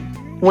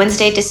 p.m.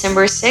 Wednesday,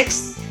 December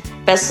 6th,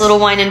 Best Little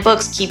Wine and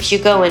Books keeps you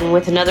going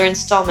with another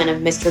installment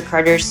of Mr.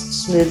 Carter's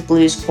Smooth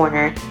Blues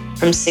Corner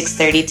from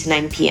 6:30 to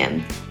 9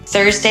 p.m.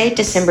 Thursday,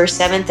 December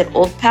 7th at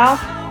Old Pal,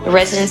 the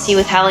residency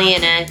with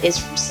Halliana is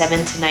from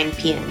 7 to 9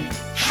 p.m.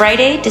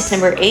 Friday,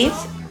 December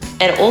 8th,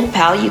 at Old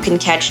Pal, you can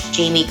catch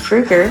Jamie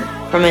Kruger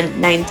from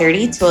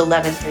 9:30 to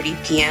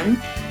 11:30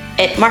 p.m.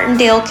 At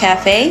Martindale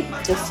Cafe,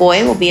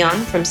 DeFoy will be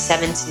on from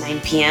 7 to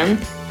 9 p.m.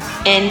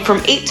 And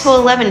from 8 to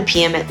 11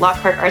 p.m. at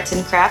Lockhart Arts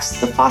and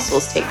Crafts, the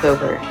Fossils take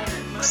over.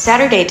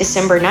 Saturday,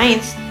 December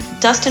 9th,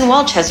 Dustin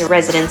Welch has a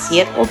residency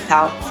at Old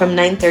Pal from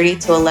 9:30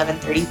 to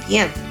 11:30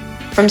 p.m.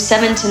 From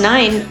 7 to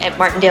 9 at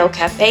Martindale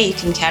Cafe, you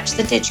can catch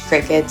the Ditch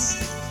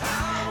Crickets.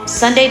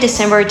 Sunday,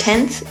 December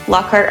 10th,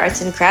 Lockhart Arts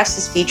and Crafts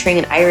is featuring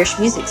an Irish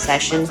music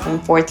session from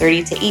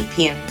 4:30 to 8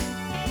 p.m.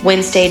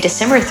 Wednesday,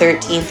 December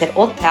 13th at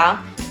Old Pal,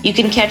 you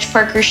can catch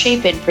Parker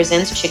Shapin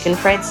presents Chicken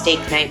Fried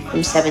Steak Night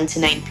from 7 to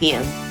 9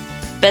 p.m.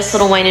 Best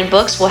Little Wine and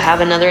Books will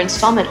have another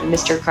installment of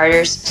Mr.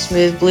 Carter's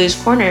Smooth Blues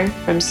Corner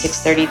from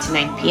 6:30 to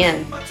 9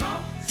 p.m.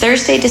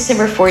 Thursday,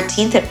 December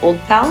 14th at Old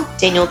Pal,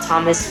 Daniel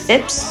Thomas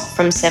Phipps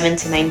from 7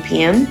 to 9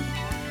 p.m.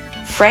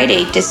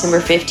 Friday, December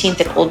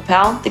 15th at Old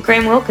Pal, the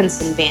Graham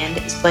Wilkinson Band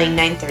is playing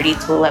 9:30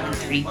 to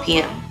 11:30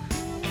 p.m.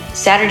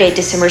 Saturday,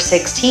 December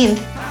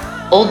 16th,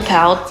 Old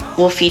Pal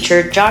will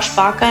feature Josh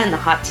Baca and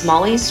the Hot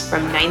Tamales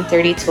from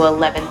 9:30 to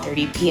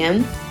 11:30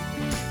 p.m.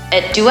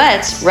 At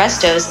Duets,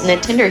 Restos and the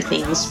Tender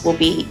Things will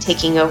be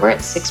taking over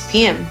at 6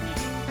 p.m.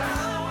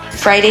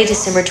 Friday,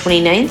 December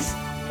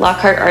 29th,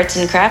 Lockhart Arts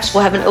and Crafts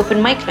will have an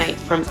open mic night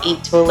from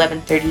 8 to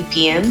 11:30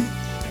 p.m.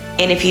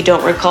 And if you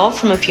don't recall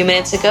from a few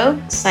minutes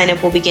ago, sign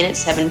up will begin at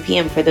 7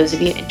 p.m. for those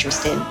of you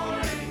interested.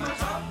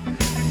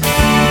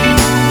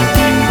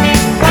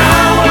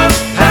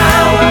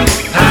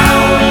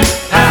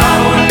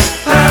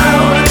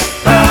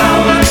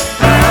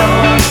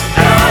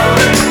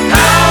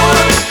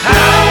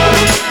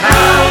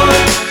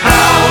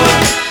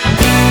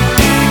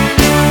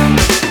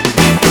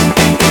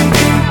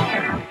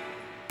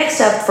 Next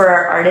up for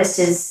our artist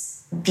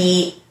is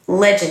the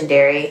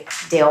legendary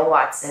Dale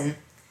Watson.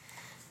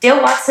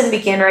 Dale Watson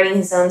began writing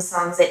his own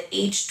songs at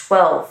age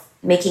 12,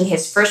 making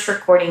his first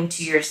recording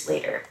 2 years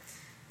later.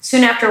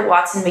 Soon after,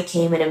 Watson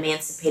became an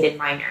emancipated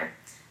minor.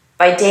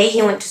 By day,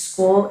 he went to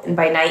school, and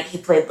by night, he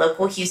played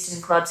local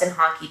Houston clubs and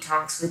honky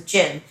tonks with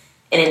Jim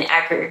in an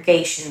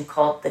aggregation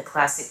called the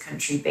Classic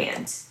Country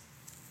Band.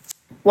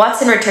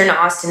 Watson returned to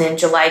Austin in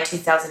July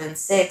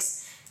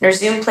 2006 and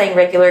resumed playing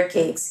regular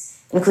gigs,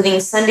 including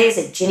Sundays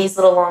at Ginny's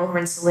Little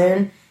Longhorn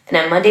Saloon and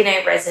a Monday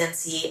night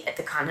residency at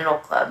the Continental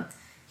Club.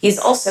 He's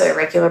also a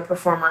regular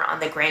performer on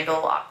the Grand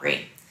Ole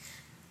Opry.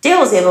 Dale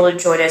was able to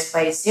join us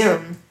by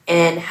Zoom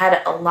and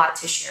had a lot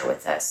to share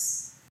with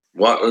us.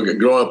 Well,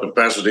 growing up in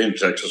Pasadena,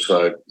 Texas,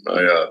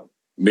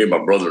 me and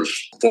my brothers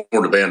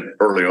formed a band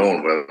early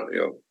on.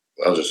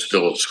 I was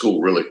still in school,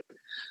 really.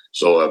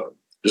 So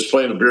just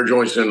playing the beer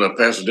joints in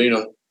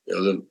Pasadena,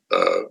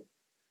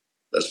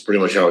 that's pretty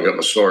much how I got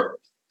my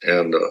start.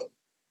 And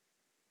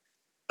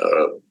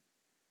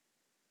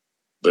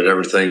but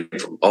everything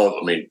from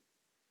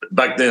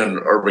back then,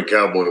 Urban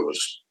Cowboy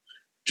was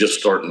just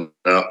starting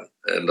out,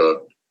 and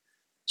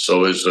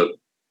so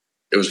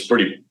it was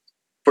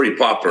pretty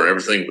popular.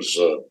 Everything was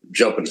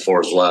jumping as far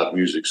as live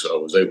music, so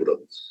I was able to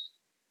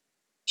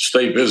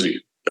stay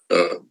busy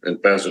in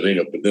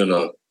Pasadena. But then,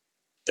 I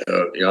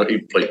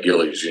even played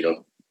Gillies.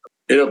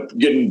 Ended up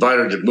getting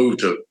invited to move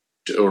to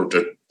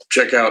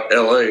check out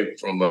L.A.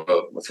 from my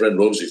friend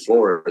Rosie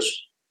Flores,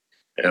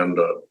 and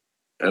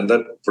and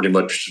that pretty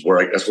much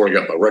that's where I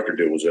got my record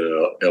deal, was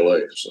in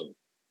L.A. So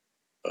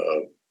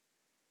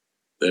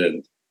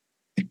then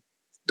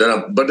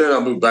I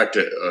moved back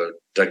to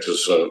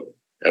Texas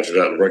after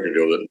that record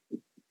deal that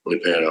really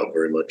panned out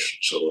very much.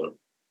 So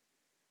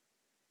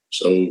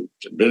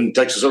been in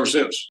Texas ever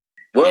since.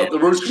 Well, the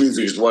roots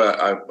music is what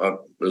I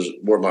is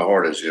where my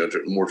heart is.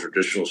 More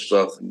traditional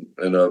stuff,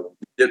 and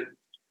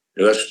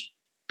that's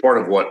part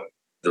of what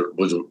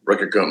with the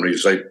record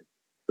companies. They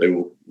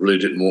really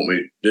didn't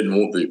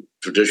want the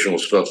traditional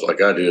stuff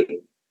like I did.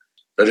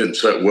 That didn't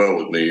set well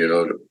with me.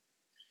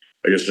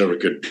 I just never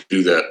could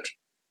do that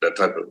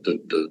type of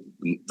the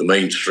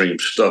mainstream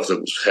stuff that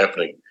was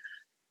happening,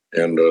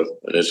 and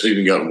it's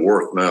even gotten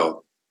worse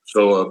now.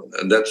 So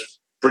and that's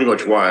pretty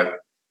much why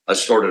I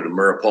started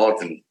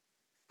Ameripolitan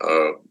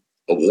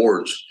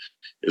Awards,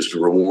 is to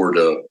reward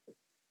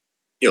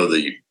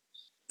the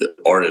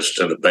artists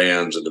and the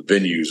bands and the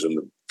venues and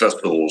the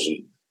festivals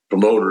and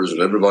promoters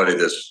and everybody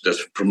that's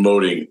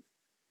promoting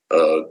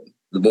the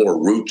more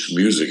roots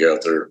music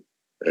out there.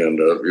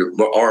 And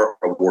our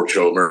award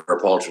show,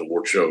 Ameripolitan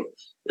Award Show,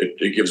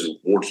 it gives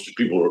awards to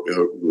people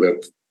who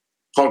have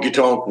honky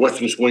tonk,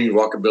 Western swing,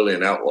 rockabilly,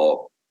 and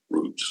outlaw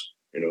roots.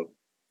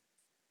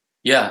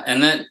 Yeah,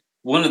 and then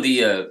one of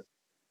the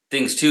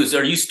things too is,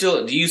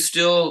 do you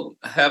still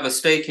have a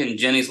stake in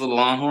Jenny's Little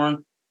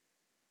Longhorn?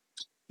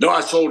 No,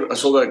 I sold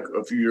that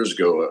a few years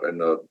ago,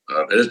 and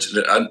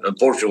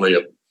unfortunately,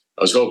 I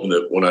was hoping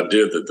that when I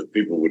did, that the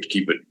people would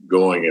keep it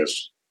going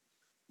as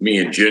me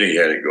and Jenny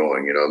had it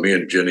going. Me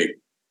and Jenny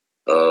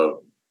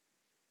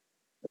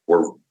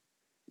were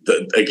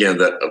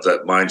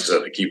that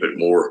mindset to keep it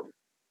more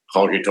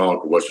honky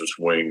tonk, Western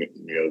swing,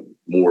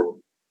 more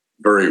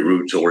very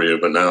roots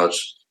oriented. But now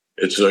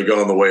it's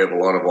gone the way of a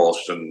lot of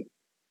Austin,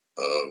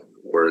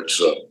 where it's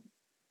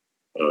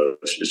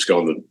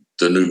gone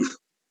the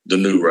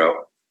new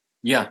route.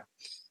 Yeah.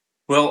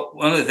 Well,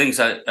 one of the things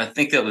I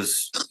think that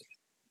was,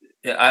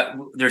 I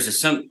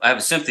have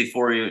a sympathy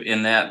for you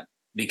in that,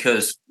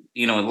 because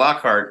in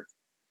Lockhart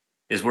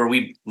is where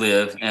we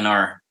live, and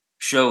our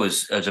show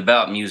is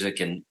about music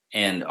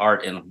and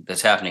art, and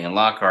that's happening in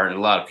Lockhart, and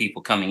a lot of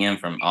people coming in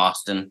from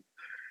Austin,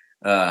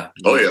 and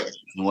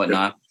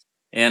whatnot.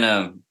 Yeah.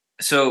 And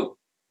so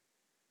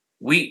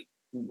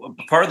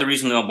part of the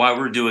reason why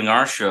we're doing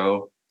our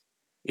show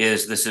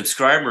is the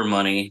subscriber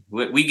money.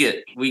 We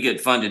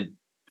get funded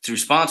through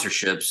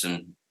sponsorships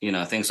and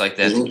things like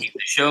that to keep the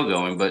show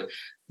going, but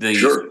the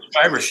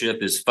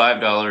subscribership is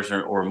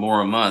 $5 or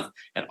more a month,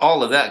 and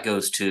all of that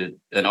goes to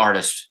an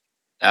artist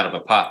out of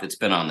a pot that's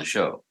been on the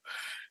show.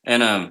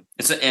 And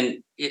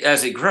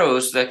as it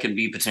grows, that could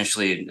be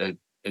potentially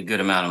a good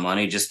amount of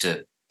money just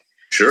to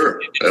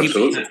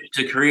absolutely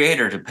to create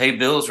or to pay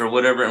bills or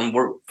whatever. And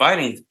we're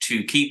fighting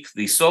to keep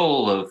the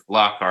soul of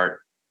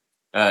Lockhart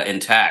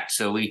intact.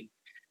 So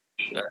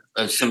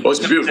it's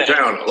a beautiful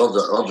town. I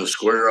love the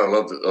square. I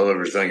love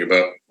everything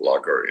about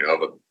Lockhart.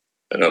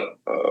 And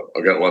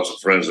I've got lots of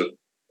friends that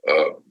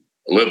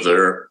live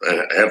there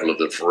and have lived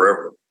there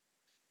forever.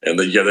 And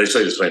they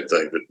say the same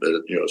thing,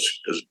 that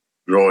it's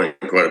growing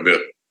quite a bit.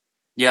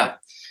 Yeah,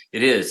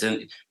 it is.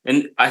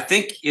 And I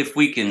think if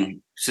we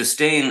can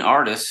sustain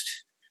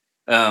artists,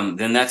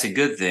 then that's a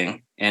good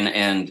thing.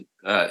 And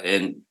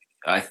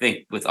I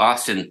think with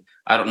Austin,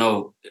 I don't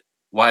know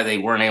why they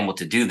weren't able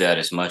to do that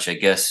as much. I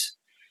guess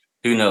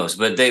who knows?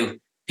 But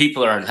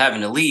people are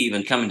having to leave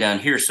and coming down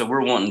here, so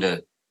we're wanting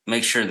to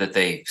make sure that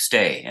they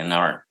stay and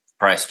aren't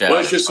priced out.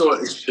 Well, it's just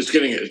it's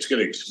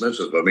getting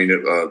expensive. I mean,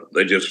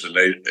 they just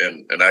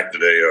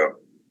enacted a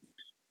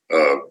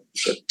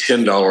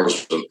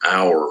 $10 an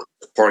hour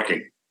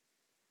parking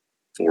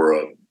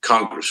for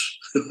Congress.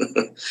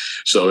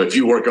 So if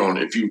you work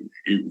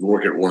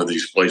at one of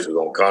these places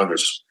on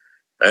Congress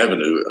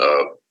Avenue,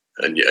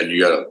 and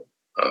you got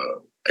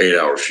a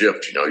 8-hour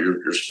shift,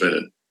 you're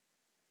spending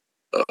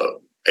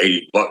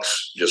 $80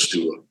 just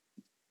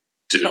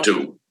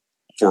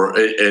for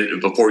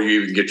before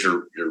you even get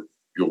your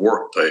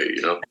work pay.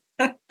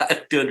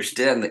 I do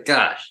understand that.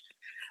 Gosh,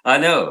 I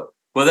know.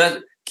 Well,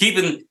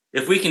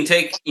 if we can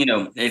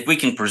if we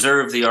can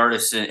preserve the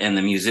artists and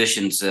the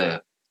musicians'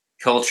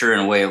 culture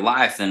and way of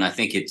life, then I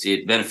think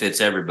it benefits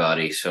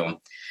everybody.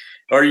 So,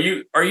 are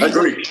you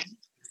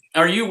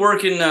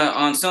working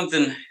on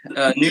something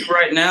new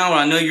right now?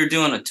 I know you're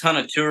doing a ton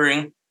of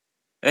touring.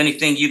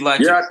 Anything you'd like?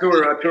 Yeah, I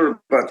tour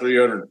about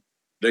 300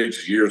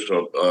 dates a year.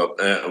 So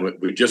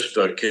we just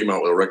came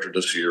out with a record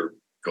this year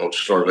called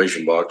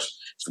Starvation Box.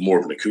 It's more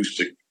of an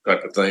acoustic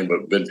type of thing,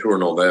 but been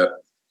touring on that.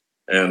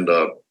 And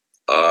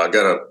I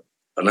got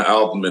an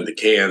album in the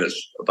can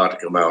that's about to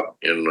come out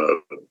in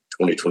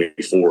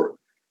 2024.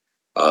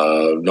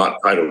 Not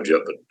titled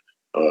yet,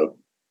 but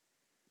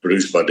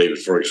produced by David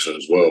Ferguson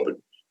as well.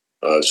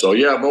 But so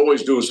yeah, I'm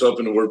always doing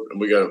something. And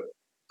we got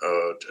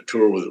a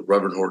tour with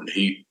Reverend Horton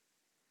Heat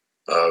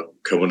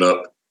coming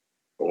up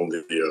on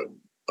the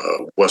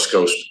West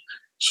Coast.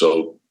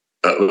 So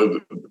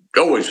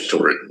always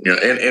touring,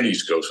 and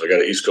East Coast. I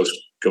got an East Coast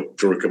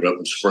tour coming up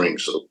in spring.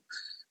 So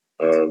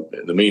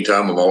in the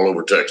meantime, I'm all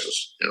over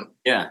Texas.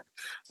 Yeah.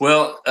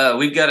 Well,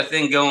 we've got a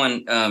thing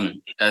going.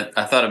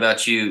 I thought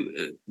about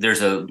you.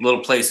 There's a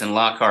little place in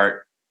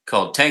Lockhart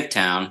called Tank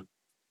Town.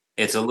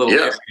 It's a little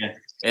area,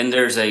 and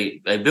there's a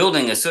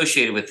building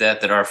associated with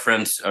that our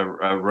friends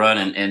run.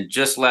 And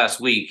just last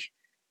week,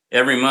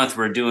 every month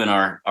we're doing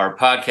our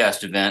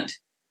podcast event,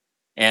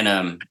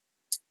 and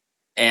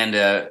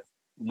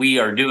we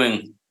are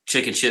doing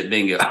chicken shit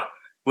bingo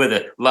with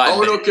a live.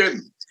 Oh, no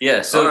kidding.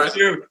 Yeah. So if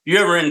you're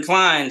ever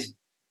inclined,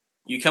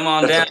 you come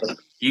on down.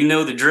 You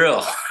know the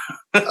drill.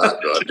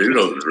 I do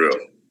know the drill.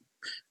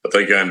 I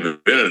think I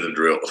invented the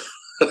drill.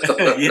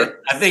 Yeah,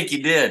 I think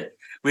you did.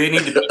 We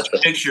need to put a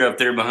picture up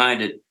there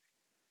behind it.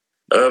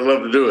 I'd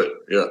love to do it.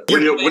 Yeah.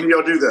 When do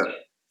y'all do that?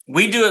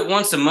 We do it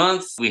once a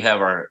month. We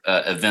have our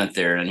event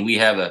there, and we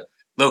have a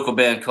local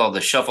band called the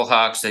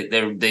Shufflehawks.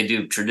 They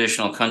do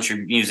traditional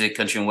country music,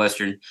 country and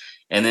western,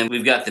 and then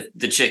we've got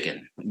the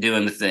chicken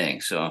doing the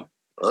thing. So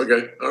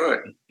okay, all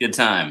right, good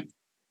time.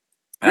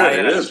 Yeah,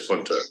 it is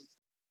fun time.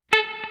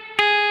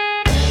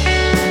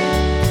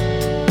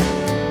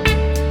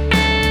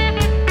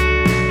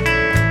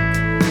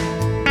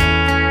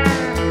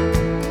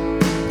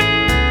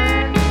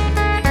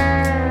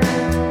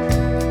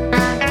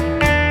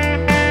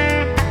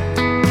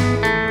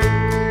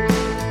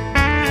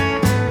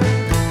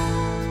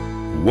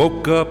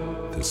 Woke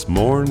up this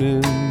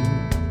morning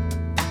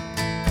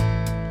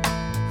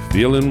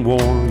feeling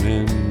worn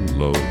and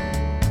low.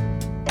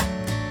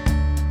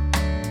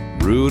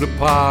 Brewed a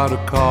pot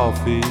of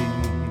coffee,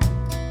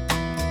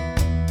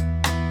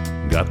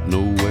 got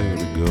nowhere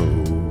to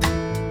go.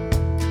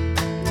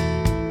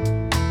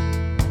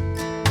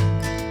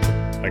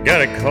 I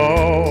got a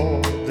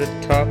call that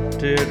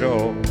topped it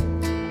all.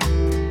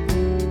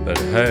 That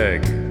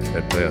hag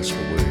had passed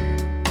away.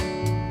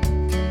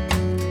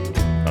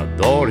 I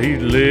thought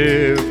he'd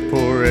live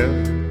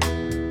forever.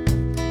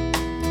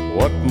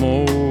 What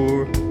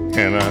more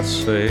can I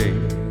say?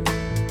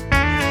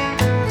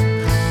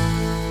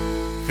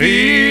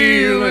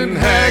 Feeling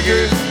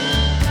haggard,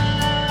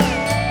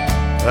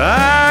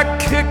 I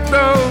kicked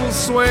those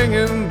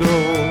swinging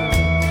doors.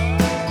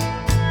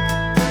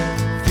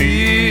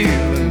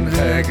 Feeling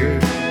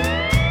haggard,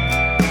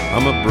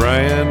 I'm a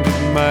branded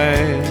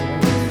man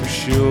for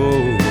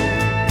sure.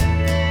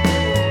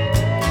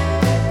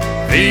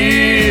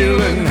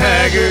 Feeling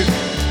haggard,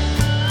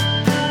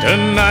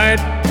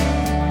 tonight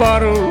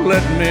bottle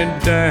let me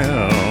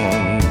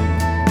down.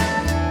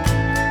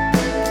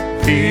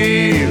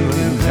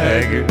 Feeling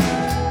haggard,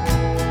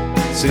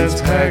 since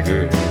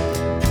haggard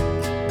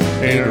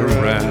ain't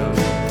around.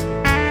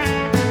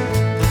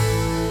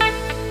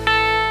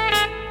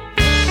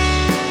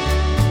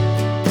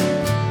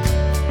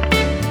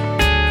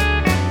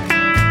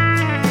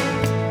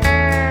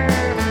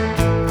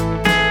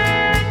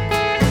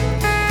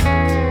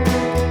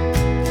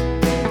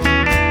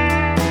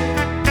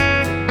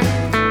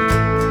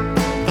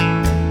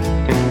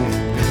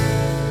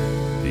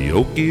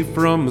 Okie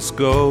from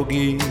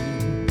Muskogee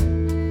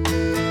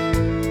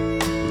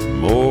was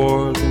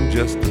more than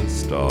just a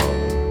star.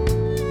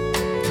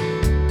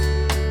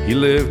 He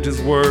lived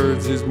his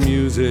words, his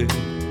music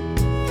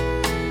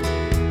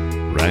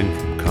rang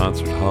from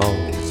concert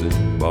halls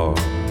and bars.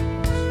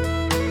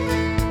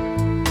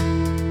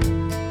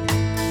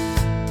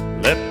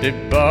 Lefty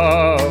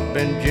Bob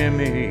and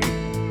Jimmy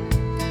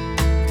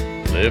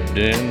lived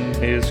in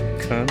his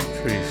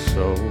country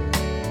soul.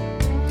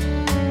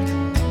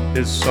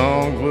 His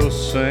songs will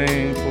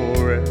sing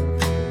forever,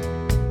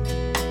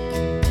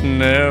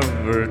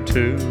 never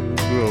to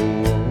grow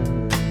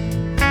old.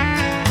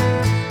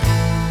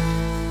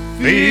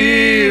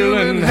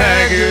 Feeling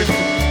haggard,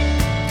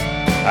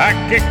 I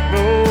kick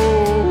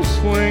those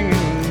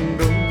swinging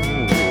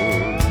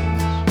doors.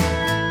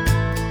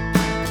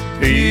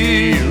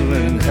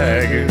 Feeling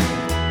haggard,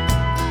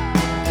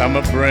 I'm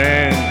a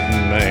brand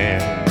new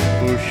man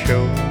for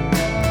sure.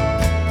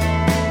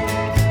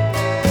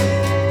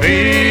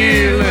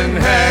 Feeling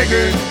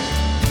haggard,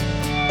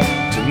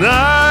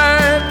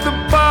 tonight the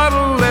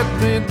bottle let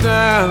me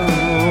down.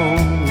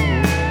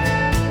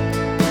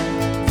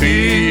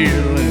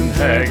 Feeling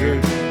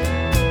haggard,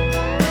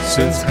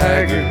 since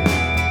haggard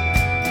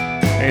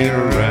ain't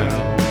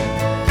around.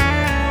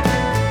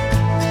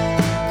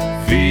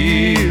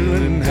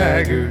 Feeling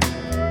haggard,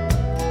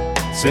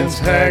 since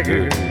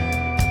haggard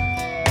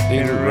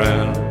ain't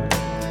around.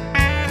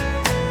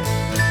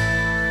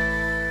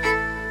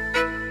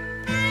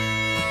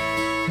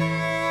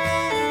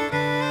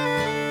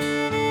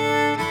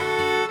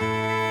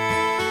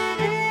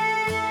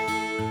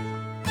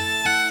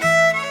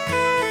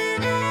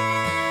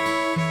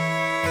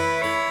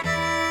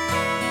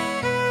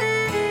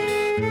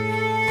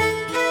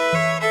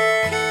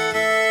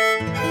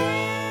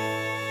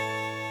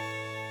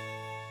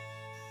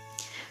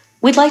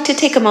 We'd like to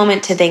take a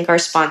moment to thank our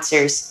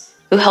sponsors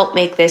who help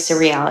make this a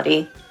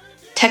reality.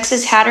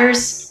 Texas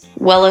Hatters,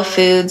 Wella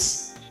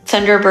Foods,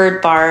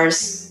 Thunderbird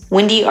Bars,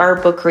 Wendy R.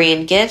 Bookery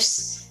and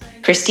Gifts,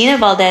 Christina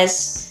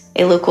Valdez,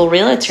 a local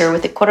realtor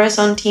with the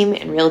Corazon team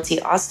in Realty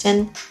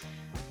Austin,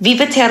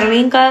 Viva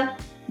Terringa,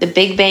 the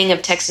Big Bang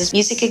of Texas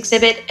Music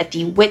exhibit at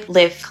the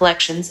Whitliff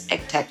Collections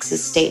at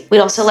Texas State.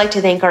 We'd also like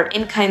to thank our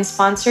in-kind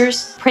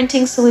sponsors,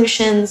 Printing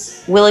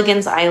Solutions,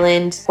 Willigan's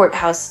Island,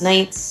 Courthouse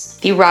Nights,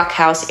 the Rock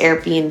House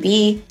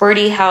Airbnb,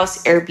 Birdie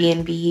House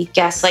Airbnb,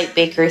 Gaslight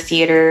Baker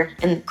Theater,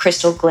 and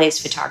Crystal Glaze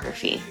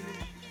Photography.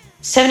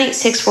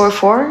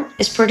 78644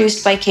 is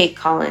produced by Kate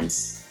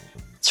Collins.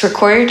 It's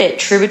recorded at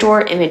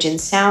Troubadour Image and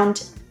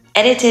Sound,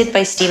 edited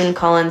by Stephen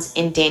Collins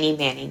and Danny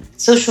Manning.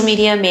 Social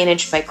media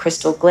managed by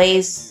Crystal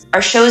Glaze.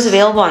 Our show is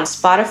available on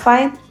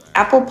Spotify,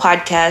 Apple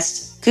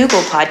Podcasts,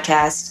 Google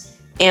Podcasts,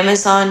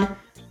 Amazon,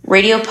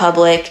 Radio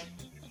Public,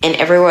 and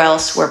everywhere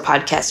else where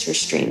podcaster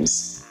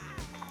streams.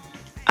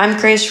 I'm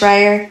Grace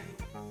Ryer,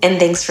 and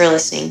thanks for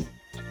listening.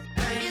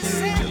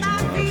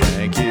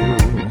 Thank you.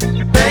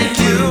 Thank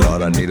you.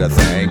 Lord, I need a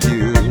thank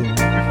you.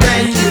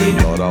 Thank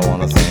you. Lord, I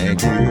want to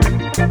thank you.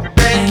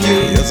 Thank you.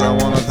 Yes, I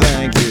want to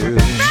thank you.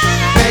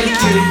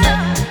 Thank you.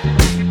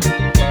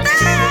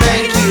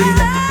 Thank you.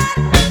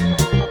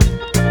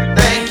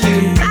 Thank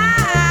you.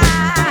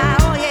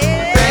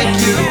 Thank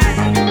you.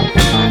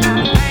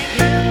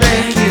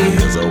 Thank you.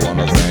 Yes, I want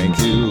to thank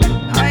you.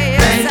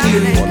 Thank you.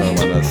 Lord, I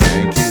want to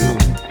thank you.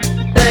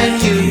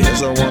 Thank you.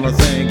 Yes, I want to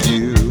thank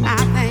you.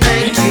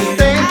 Thank you.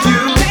 Thank you.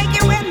 Thank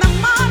you in the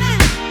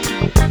morning.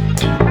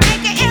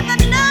 Thank you in the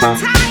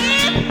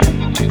noontime.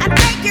 I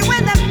thank you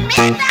in the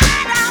midnight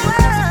hour.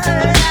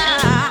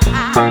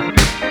 I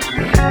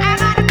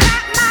gotta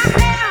clap my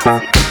hands.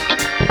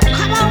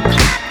 Come on,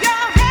 clap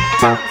your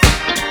hands.